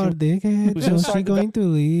you are dickhead, so she going to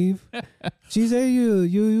leave. She said you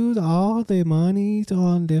use all the money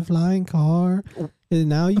on the flying car. And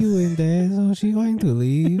now you in there, so she going to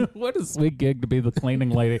leave. What a sweet gig to be the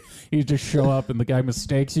cleaning lady. You just show up and the guy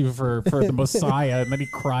mistakes you for the Messiah, and then he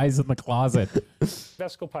cries in the closet.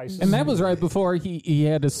 Vescal Pisces. And that was right before he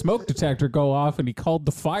had his smoke detector go off, and he called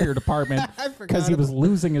the fire department because he was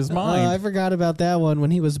losing his mind. I forgot about that one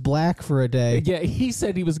when he was black for a day. Yeah, he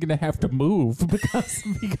said he was going to have to move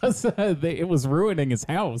because it was ruining his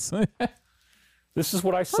house. This is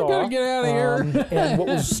what I saw. I'm gonna get out of here. And what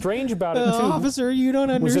was strange about it, too, officer, you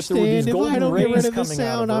don't understand. If I don't get rid of the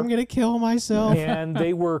sound, I'm going to kill myself. And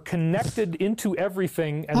they were connected into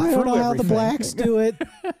everything and I through don't know how everything. the blacks do it.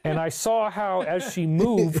 And I saw how, as she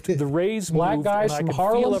moved, the rays moved, guys and I from could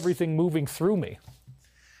Harlem? feel everything moving through me.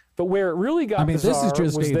 But where it really got bizarre this is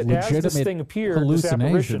just was a that as this legitimate thing appeared, this hallucination.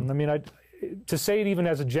 apparition, I mean, to say it even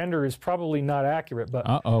as a gender is probably not accurate, but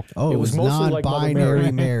it was mostly like Mother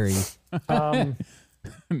Mary. Mary.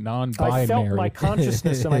 Non-binary. I felt my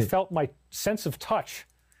consciousness and I felt my sense of touch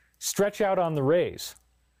stretch out on the rays.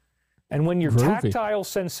 And when your tactile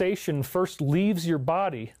sensation first leaves your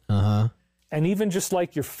body, and even just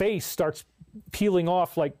like your face starts peeling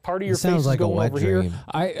off, like part of your face is going over here.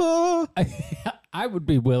 I would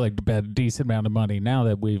be willing to bet a decent amount of money now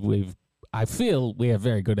that I feel we have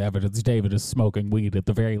very good evidence David is smoking weed at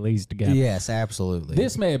the very least again. Yes, absolutely.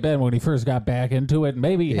 This may have been when he first got back into it.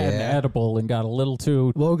 Maybe he had an edible and got a little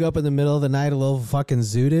too... Woke up in the middle of the night a little fucking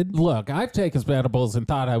zooted. Look, I've taken some edibles and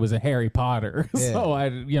thought I was a Harry Potter. Yeah. So I,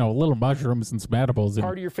 little mushrooms and some edibles.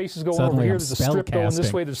 Part of your face is going over here. There's a strip going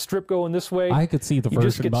this way. There's a strip going this way. I could see the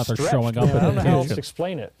Virgin Mother showing up in the kitchen. I don't know how else to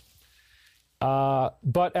explain it.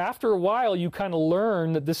 But after a while, you kind of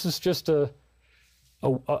learn that this is just a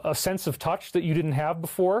sense of touch that you didn't have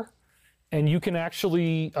before, and you can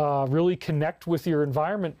actually really connect with your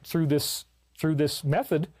environment through this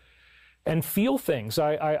method and feel things.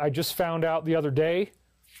 I just found out the other day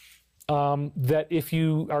that if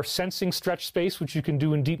you are sensing stretch space, which you can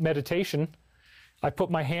do in deep meditation, I put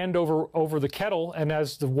my hand over the kettle, and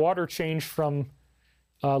as the water changed from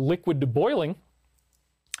liquid to boiling,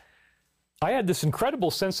 I had this incredible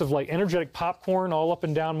sense of like energetic popcorn all up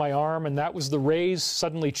and down my arm, and that was the rays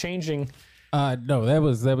suddenly changing. No, that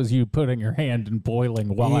was you putting your hand in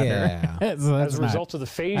boiling water. Yeah. So as a result of the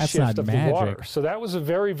phase shift of the water. So that was a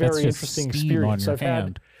very, very interesting experience. I've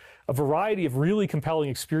had a variety of really compelling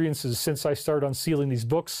experiences since I started unsealing these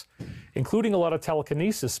books, including a lot of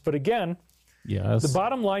telekinesis. But again, the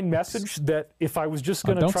bottom line message that if I was just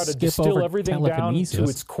going to try to distill everything down to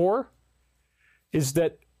its core is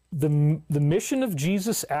that the mission of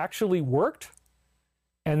Jesus actually worked,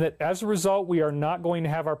 and that as a result, we are not going to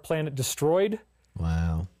have our planet destroyed.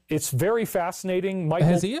 Wow. It's very fascinating. Michael,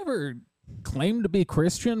 has he ever claimed to be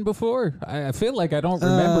Christian before? I feel like I don't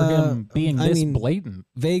remember him being this blatant.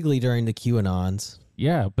 Vaguely during the QAnons.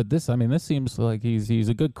 Yeah, but this seems like he's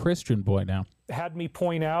a good Christian boy now. Had me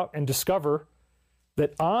point out and discover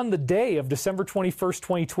that on the day of December 21st,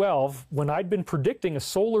 2012, when I'd been predicting a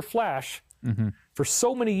solar flash for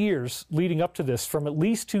so many years leading up to this, from at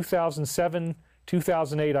least 2007,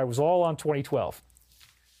 2008, I was all on 2012.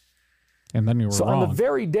 And then you were wrong. So on the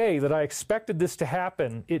very day that I expected this to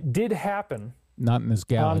happen, it did happen. Not in this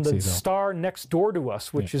galaxy, on the star next door to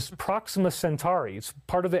us, which is Proxima Centauri. It's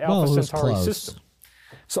part of the Alpha Centauri system.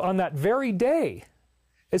 So on that very day,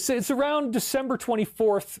 it's around December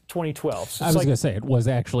 24th, 2012. So I was going to say, it was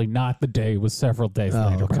actually not the day. It was several days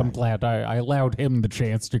later. Okay. I'm glad I allowed him the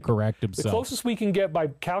chance to correct himself. The closest we can get by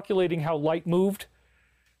calculating how light moved,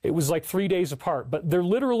 it was like 3 days apart. But there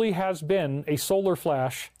literally has been a solar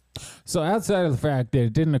flash. So outside of the fact that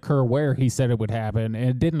it didn't occur where he said it would happen,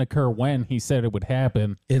 and it didn't occur when he said it would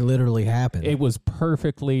happen. It literally happened. It was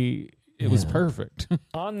perfectly... It was perfect.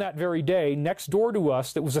 On that very day, next door to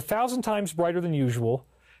us, that was 1,000 times brighter than usual,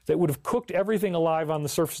 that would have cooked everything alive on the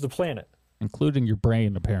surface of the planet. Including your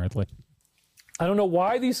brain, apparently. I don't know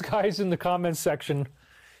why these guys in the comments section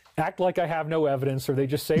act like I have no evidence, or they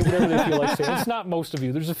just say whatever they feel like saying. It's not most of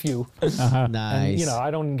you. There's a few. Nice. And,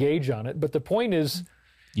 I don't engage on it. But the point is,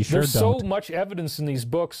 You sure There's don't. so much evidence in these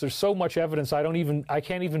books. There's so much evidence. I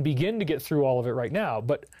can't even begin to get through all of it right now.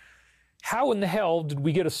 But how in the hell did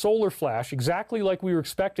we get a solar flash exactly like we were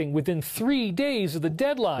expecting within 3 days of the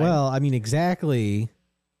deadline? Well, I mean, exactly.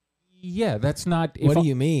 Yeah, that's not. What do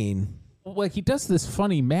you mean? Well, he does this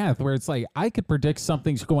funny math where it's like, I could predict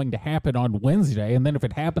something's going to happen on Wednesday, and then if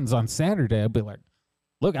it happens on Saturday, I'll be like,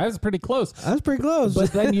 look, I was pretty close. I was pretty close.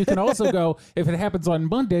 But then you can also go, if it happens on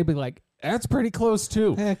Monday, be like, that's pretty close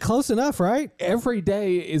too. Yeah, close enough, right? Every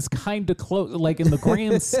day is kind of close. Like in the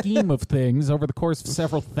grand scheme of things, over the course of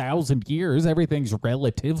several thousand years, everything's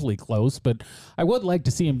relatively close. But I would like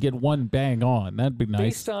to see him get one bang on. That'd be nice.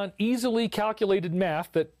 Based on easily calculated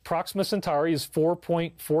math that Proxima Centauri is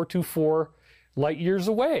 4.424 light years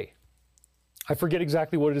away. I forget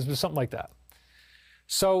exactly what it is, but something like that.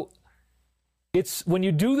 So it's when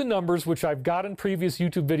you do the numbers, which I've got in previous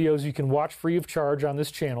YouTube videos, you can watch free of charge on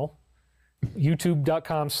this channel.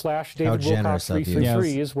 YouTube.com/David Wilcock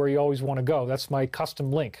 333 is where you always want to go. That's my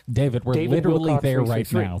custom link. David, we're literally there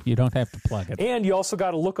right now. You don't have to plug it. And you also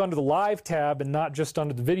got to look under the live tab and not just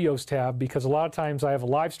under the videos tab, because a lot of times I have a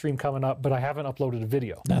live stream coming up, but I haven't uploaded a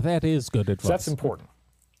video. Now that is good advice. So that's important.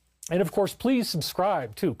 And of course, please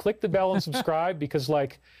subscribe too. Click the bell and subscribe, because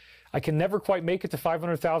like I can never quite make it to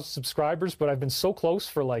 500,000 subscribers, but I've been so close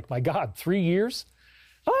for like, my God, 3 years.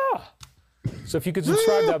 So if you could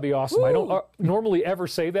subscribe, that'd be awesome. I don't normally ever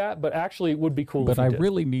say that, but actually it would be cool. But if you I did.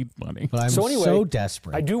 really need money. But I'm so anyway, so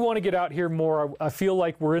desperate. I do want to get out here more. I feel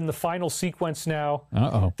like we're in the final sequence now.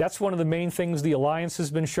 That's one of the main things the Alliance has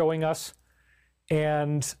been showing us.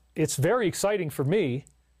 And it's very exciting for me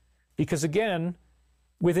because, again,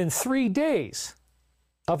 within 3 days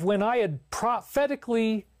of when I had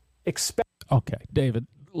prophetically expected... Okay, David,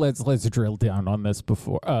 let's drill down on this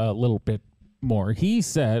before a little bit more. He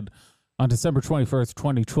said on December 21st,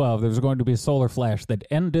 2012, there was going to be a solar flash that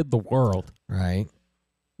ended the world. Right.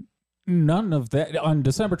 None of that. On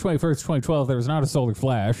December 21st, 2012, there was not a solar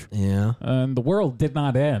flash. Yeah. And the world did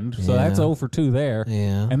not end, so that's 0 for 2 there.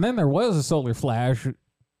 Yeah. And then there was a solar flash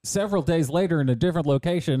several days later in a different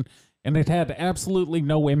location, and it had absolutely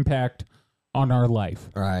no impact on our life.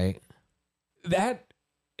 Right. That,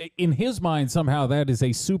 in his mind, somehow that is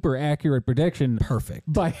a super accurate prediction.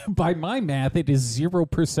 Perfect. By my math, it is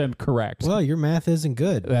 0% correct. Well, your math isn't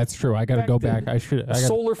good. That's true. I got to go back.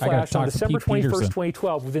 Solar flash on December 21st,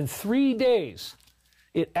 2012. Within 3 days,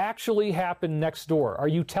 it actually happened next door. Are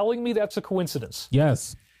you telling me that's a coincidence?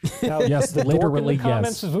 Yes. Now, yes, the literally dork in the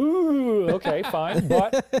comments is, ooh, okay, fine.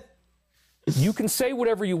 But you can say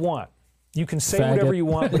whatever you want. You can say whatever you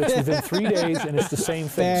want, but it's within 3 days, and it's the same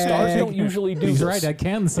thing. Stars don't usually do this. He's right. I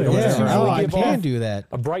can say whatever. I can do that.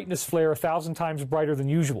 A brightness flare 1,000 times brighter than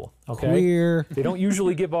usual. Okay. Queer. They don't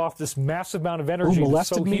usually give off this massive amount of energy that's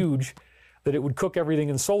so huge that it would cook everything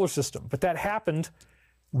in the solar system. But that happened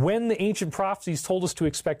when the ancient prophecies told us to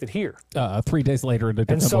expect it here. 3 days later in a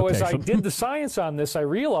different And so location. as I did the science on this, I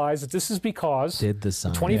realized that this is because the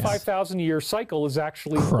 25,000-year cycle is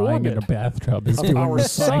actually crying in a bathtub is of our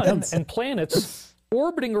sun science. and planets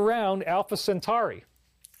orbiting around Alpha Centauri.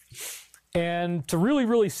 And to really,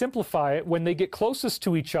 really simplify it, when they get closest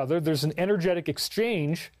to each other, there's an energetic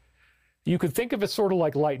exchange. You could think of it sort of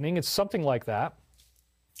like lightning. It's something like that.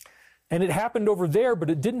 And it happened over there, but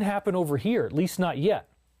it didn't happen over here, at least not yet.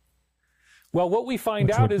 Well, what we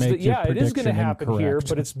find out is that, yeah, it is going to happen here,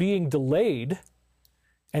 but it's being delayed.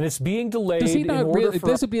 And it's being delayed Does he not in order really, for...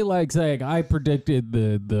 This would be like saying, I predicted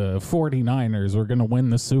the 49ers were going to win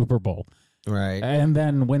the Super Bowl. Right. And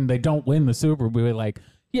then when they don't win the Super Bowl, we're like,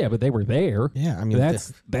 yeah, but they were there. Yeah, I mean...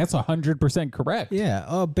 That's 100% correct.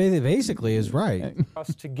 Yeah, basically is right.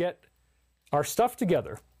 us to get our stuff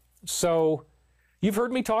together. So... You've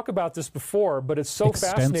heard me talk about this before, but it's so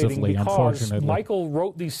fascinating because Michael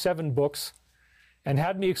wrote these 7 books and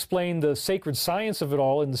had me explain the sacred science of it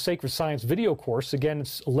all in the Sacred Science video course. Again,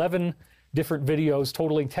 it's 11 different videos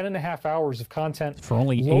totaling 10.5 hours of content. For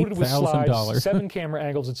only loaded with $8,000. slides, 7 camera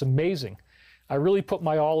angles. It's amazing. I really put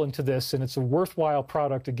my all into this, and it's a worthwhile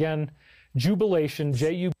product. Again, Jubilation,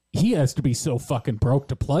 J-U... He has to be so fucking broke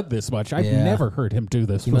to plug this much. I've never heard him do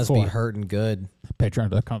this he before. He must be hurting good.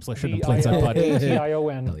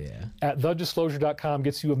 Patreon.com/ATION at thedisclosure.com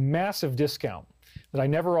gets you a massive discount that I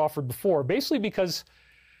never offered before, basically because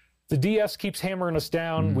the DS keeps hammering us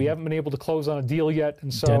down. We haven't been able to close on a deal yet.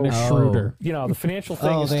 And so, Dennis Schroeder. you know, the financial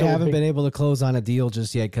thing is they still haven't been able to close on a deal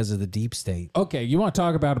just yet because of the deep state. Okay, you want to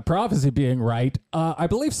talk about a prophecy being right? I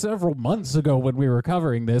believe several months ago when we were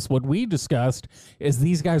covering this, what we discussed is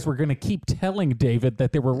these guys were going to keep telling David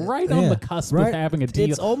that they were right on the cusp of having a deal.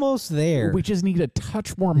 It's almost there. We just need a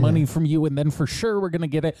touch more money from you, and then for sure we're going to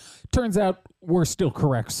get it. Turns out we're still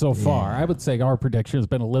correct so far. I would say our prediction has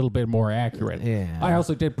been a little bit more accurate. Yeah. I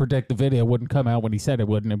also did predict the video wouldn't come out when he said it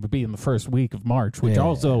wouldn't. It would be in the first week of March, which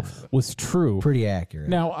also was true. Pretty accurate.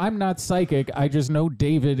 Now, I'm not psychic. I just know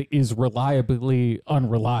David is reliably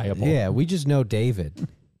unreliable. Yeah, we just know David.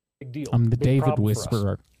 big deal. I'm the Big David problem for us.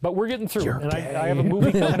 Whisperer. But we're getting through. And I have a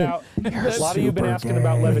movie coming out. A lot of you have been asking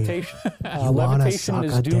about Levitation. Levitation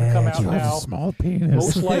is due to come out now. Small penis.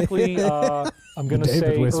 Most likely, I'm going to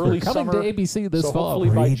say early Coming summer. to ABC this so fall. hopefully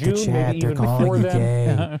by Read the June, chat, maybe they're even calling before you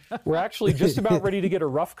then. We're actually just about ready to get a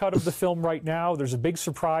rough cut of the film right now. There's a big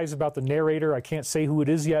surprise about the narrator. I can't say who it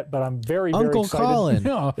is yet, but I'm very, very Uncle excited. Colin.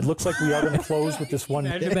 Yeah. It looks like we are going to close with this one.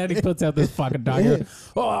 Imagine that he puts out this fucking document.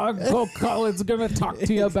 Oh, Uncle Colin's going to talk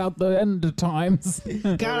to you about the end of times.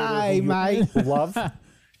 G'day, mate. Love.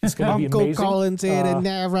 It's going to be Uncle amazing. Colin's here to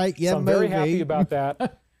narrate your So I'm movie. very happy about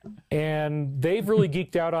that. And they've really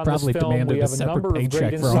geeked out on Probably this film. demanded We a have a separate number of great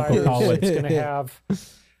paycheck for Uncle insiders. Colin. It's going to have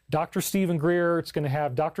Dr. Stephen Greer. It's going to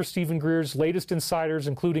have Dr. Stephen Greer's latest insiders,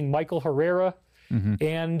 including Michael Herrera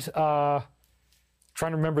and trying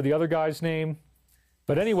to remember the other guy's name.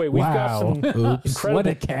 But anyway, we've got some incredible... What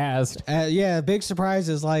a cast. Yeah, big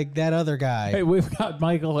surprises like that other guy. Hey, we've got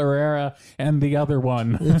Michael Herrera and the other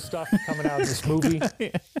one. stuff coming out of this movie.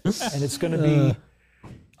 And it's going to be...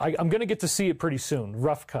 I'm going to get to see it pretty soon.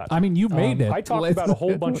 Rough cut. I mean, you made it. I talked about a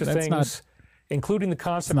whole bunch of That's things, not- including the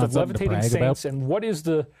concept not of something to levitating brag about. saints and what is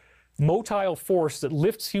the motile force that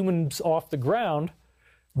lifts humans off the ground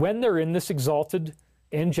when they're in this exalted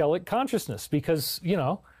angelic consciousness. Because, you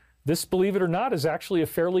know, this, believe it or not, is actually a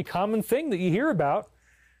fairly common thing that you hear about.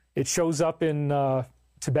 It shows up in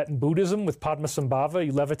Tibetan Buddhism with Padmasambhava.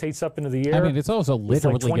 He levitates up into the air. I mean, it's also with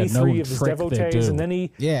like literally a 23 known of his trick they devotees, do. and then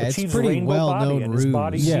he it's achieves a pretty rainbow body, well-known and his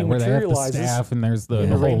body ruse. Yeah, where they have the dematerializes. staff and there's the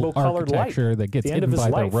in a whole rainbow-colored light architecture that gets at the end of hidden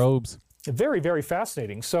his by the life. robes. Very, very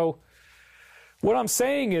fascinating. So what I'm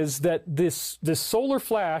saying is that this solar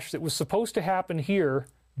flash that was supposed to happen here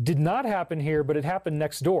did not happen here, but it happened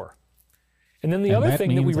next door. And then the other that thing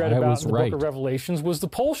that we means read I about was in the right. Book of Revelations was the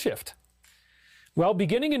pole shift. Well,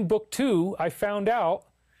 beginning in Book 2, I found out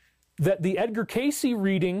that the Edgar Cayce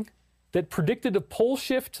reading that predicted a pole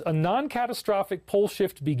shift, a non-catastrophic pole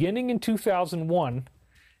shift beginning in 2001,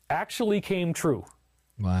 actually came true.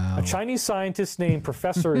 Wow. A Chinese scientist named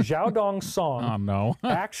Professor Zhao Dong Song Oh, no.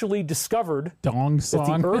 actually discovered Dong that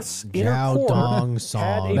song. the Earth's inner Zhao core Dong had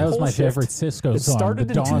Song. a That was pole my shift favorite Cisco that song. started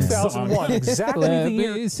the in Dong 2001, song. exactly Let the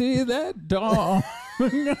year. me see that dong.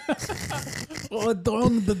 Oh,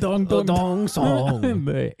 dong, the dong, dong, Dong Song.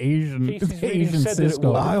 the Asian, Casey's reading Asian said that it Cisco.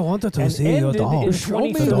 would. I wanted to And see your ended dong. in The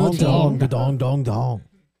dong, 2013. the dong, dong, dong.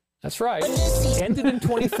 That's right. Ended in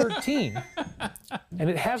 2013. And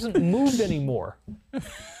it hasn't moved anymore.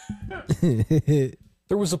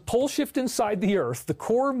 There was a pole shift inside the Earth. The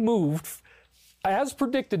core moved, as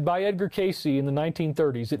predicted by Edgar Cayce in the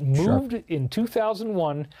 1930s. It moved in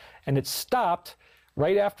 2001, and it stopped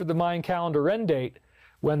right after the Mayan calendar end date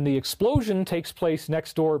when the explosion takes place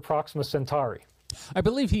next door at Proxima Centauri. I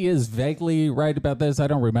believe he is vaguely right about this. I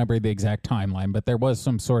don't remember the exact timeline, but there was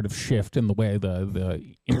some sort of shift in the way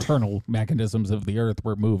the internal mechanisms of the Earth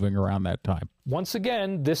were moving around that time. Once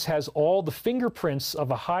again, this has all the fingerprints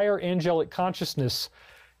of a higher angelic consciousness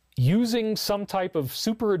using some type of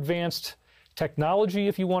super advanced technology,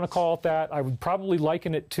 if you want to call it that. I would probably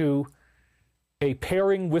liken it to a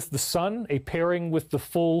pairing with the sun, a pairing with the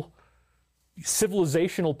full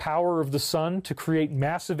civilizational power of the sun to create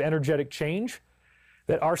massive energetic change.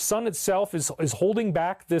 That our sun itself is holding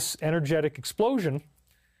back this energetic explosion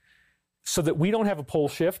so that we don't have a pole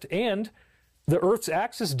shift, and the Earth's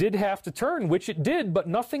axis did have to turn, which it did, but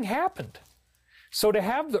nothing happened. So to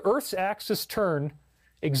have the Earth's axis turn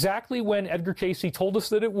exactly when Edgar Cayce told us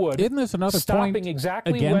that it would, Isn't this another stopping point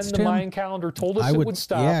exactly when against the him? Mayan calendar told us I it would- would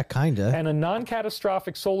stop, yeah, kinda. and a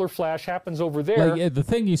non-catastrophic solar flash happens over there. Like, the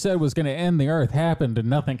thing you said was going to end the Earth happened, and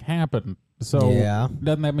nothing happened. So Yeah.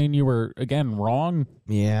 doesn't that mean you were, again, wrong?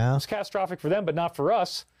 Yeah. It's catastrophic for them, but not for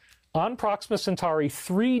us. On Proxima Centauri,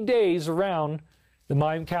 3 days around the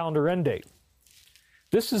Mayan calendar end date.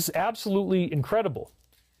 This is absolutely incredible.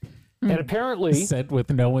 And apparently, Said with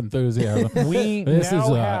no enthusiasm. we This now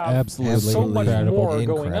is have absolutely so much incredible. more going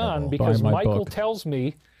Incredible. on Buy because my Michael book. tells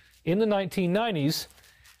me in the 1990s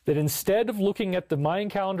that instead of looking at the Mayan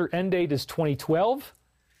calendar end date as 2012,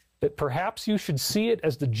 that perhaps you should see it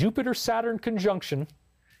as the Jupiter-Saturn conjunction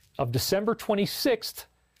of December 26th,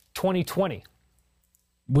 2020.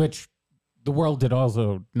 Which the world did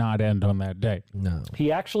also not end on that day. No.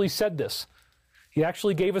 He actually said this. He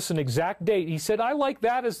actually gave us an exact date. He said, I like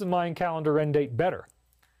that as the Mayan calendar end date better.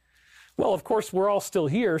 Well, of course, we're all still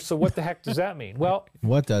here, so what the heck does that mean? Well,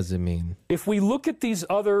 what does it mean? If we look at these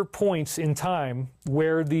other points in time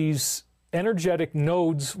where these energetic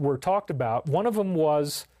nodes were talked about, one of them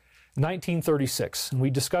was 1936, and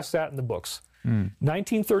we discussed that in the books.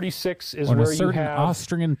 1936 is where you have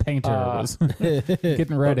Austrian painter was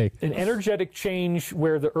getting ready. An energetic change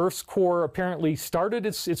where the Earth's core apparently started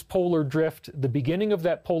its polar drift, the beginning of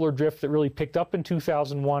that polar drift that really picked up in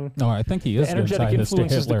 2001. No, I think he is the energetic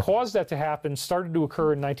influences that caused that to happen started to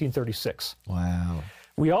occur in 1936. Wow.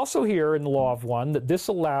 We also hear in the Law of One that this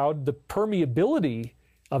allowed the permeability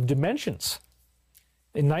of dimensions.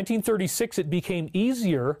 In 1936, it became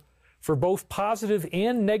easier for both positive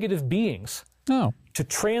and negative beings to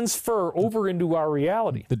transfer over into our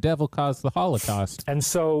reality. The devil caused the Holocaust. And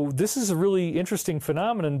so this is a really interesting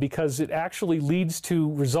phenomenon because it actually leads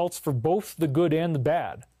to results for both the good and the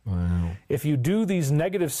bad. Wow. If you do these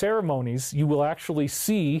negative ceremonies, you will actually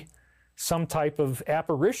see some type of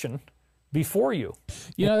apparition before you.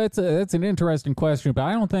 You know, that's an interesting question, but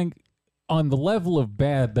I don't think on the level of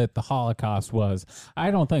bad that the Holocaust was,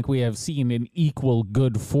 I don't think we have seen an equal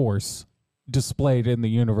good force displayed in the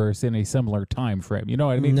universe in a similar time frame. You know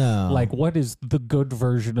what I mean? No. Like, what is the good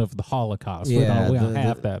version of the Holocaust? Yeah, we don't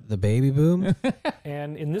have that. The baby boom?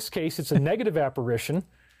 And in this case, it's a negative apparition,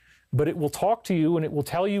 but it will talk to you and it will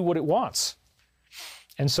tell you what it wants.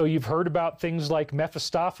 And so you've heard about things like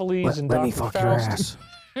Mephistopheles and Dr. Faust.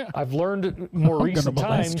 I've learned more recent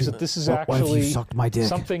times that this is actually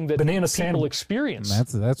something that people experience.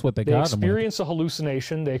 That's what they got. They experience a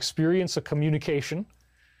hallucination. They experience a communication.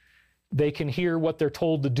 They can hear what they're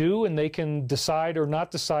told to do, and they can decide or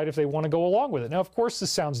not decide if they want to go along with it. Now, of course,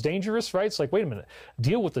 this sounds dangerous, right? It's like, wait a minute,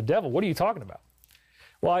 deal with the devil. What are you talking about?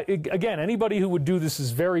 Well, again, anybody who would do this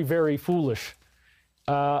is very, very foolish.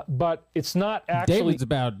 But it's not actually... David's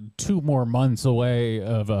about 2 more months away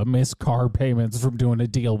of missed car payments from doing a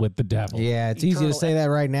deal with the devil. Yeah, it's easy to say that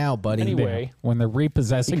right now, buddy. Anyway, when they're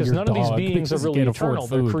repossessing your dog, because none of these beings are really eternal.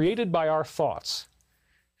 They're food. created by our thoughts.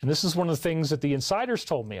 And this is one of the things that the insiders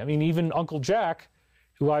told me. I mean, even Uncle Jack,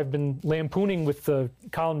 who I've been lampooning with the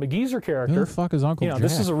Colin McGeezer character. Who the fuck is Uncle Jack?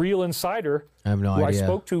 This is a real insider I have no who idea. I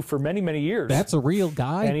spoke to for many, many years. That's a real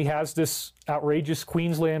guy? And he has this outrageous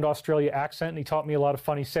Queensland, Australia accent, and he taught me a lot of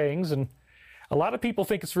funny sayings. And a lot of people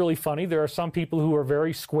think it's really funny. There are some people who are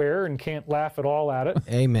very square and can't laugh at all at it.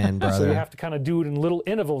 Amen, brother. So you have to kind of do it in little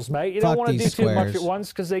intervals, mate. You don't want to do too much at once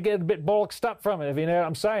because they get a bit bollocked up from it, if you know what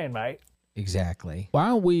I'm saying, mate. Exactly. Why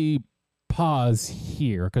don't we pause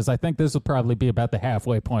here? Because I think this will probably be about the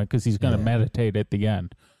halfway point because he's going to meditate at the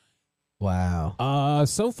end. Wow.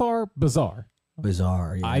 So far, bizarre.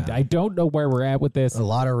 Bizarre, yeah. I don't know where we're at with this. A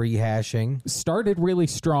lot of rehashing. Started really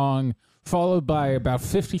strong, followed by about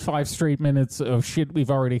 55 straight minutes of shit we've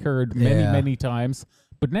already heard many times.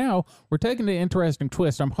 But now we're taking an interesting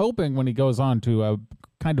twist. I'm hoping when he goes on to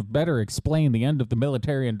kind of better explain the end of the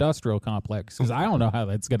military-industrial complex, because I don't know how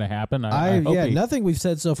that's going to happen. Nothing we've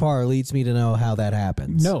said so far leads me to know how that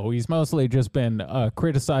happens. No, he's mostly just been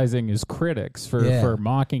criticizing his critics for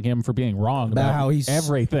mocking him for being wrong about how he's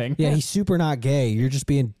everything. Yeah, he's super not gay. You're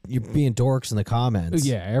being dorks in the comments.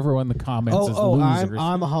 Yeah, everyone in the comments is losers.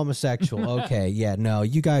 I'm a homosexual. Okay, yeah, no,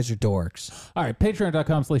 you guys are dorks. All right,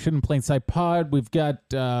 patreon.com/HiddenPlainSightPod. We've got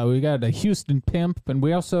a Houston pimp, and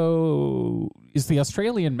we also... Is the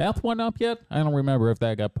Australian meth one up yet? I don't remember if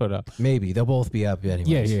that got put up. Maybe. They'll both be up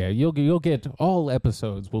anyways. Yeah. You'll get all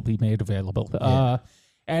episodes will be made available. Yeah.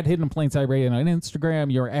 At Hidden Plain Sight Radio on Instagram.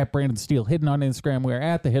 You're at Brandon Steele Hidden on Instagram. We're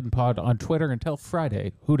at The Hidden Pod on Twitter. Until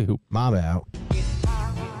Friday. Hoo-dee-hoo. Mom out.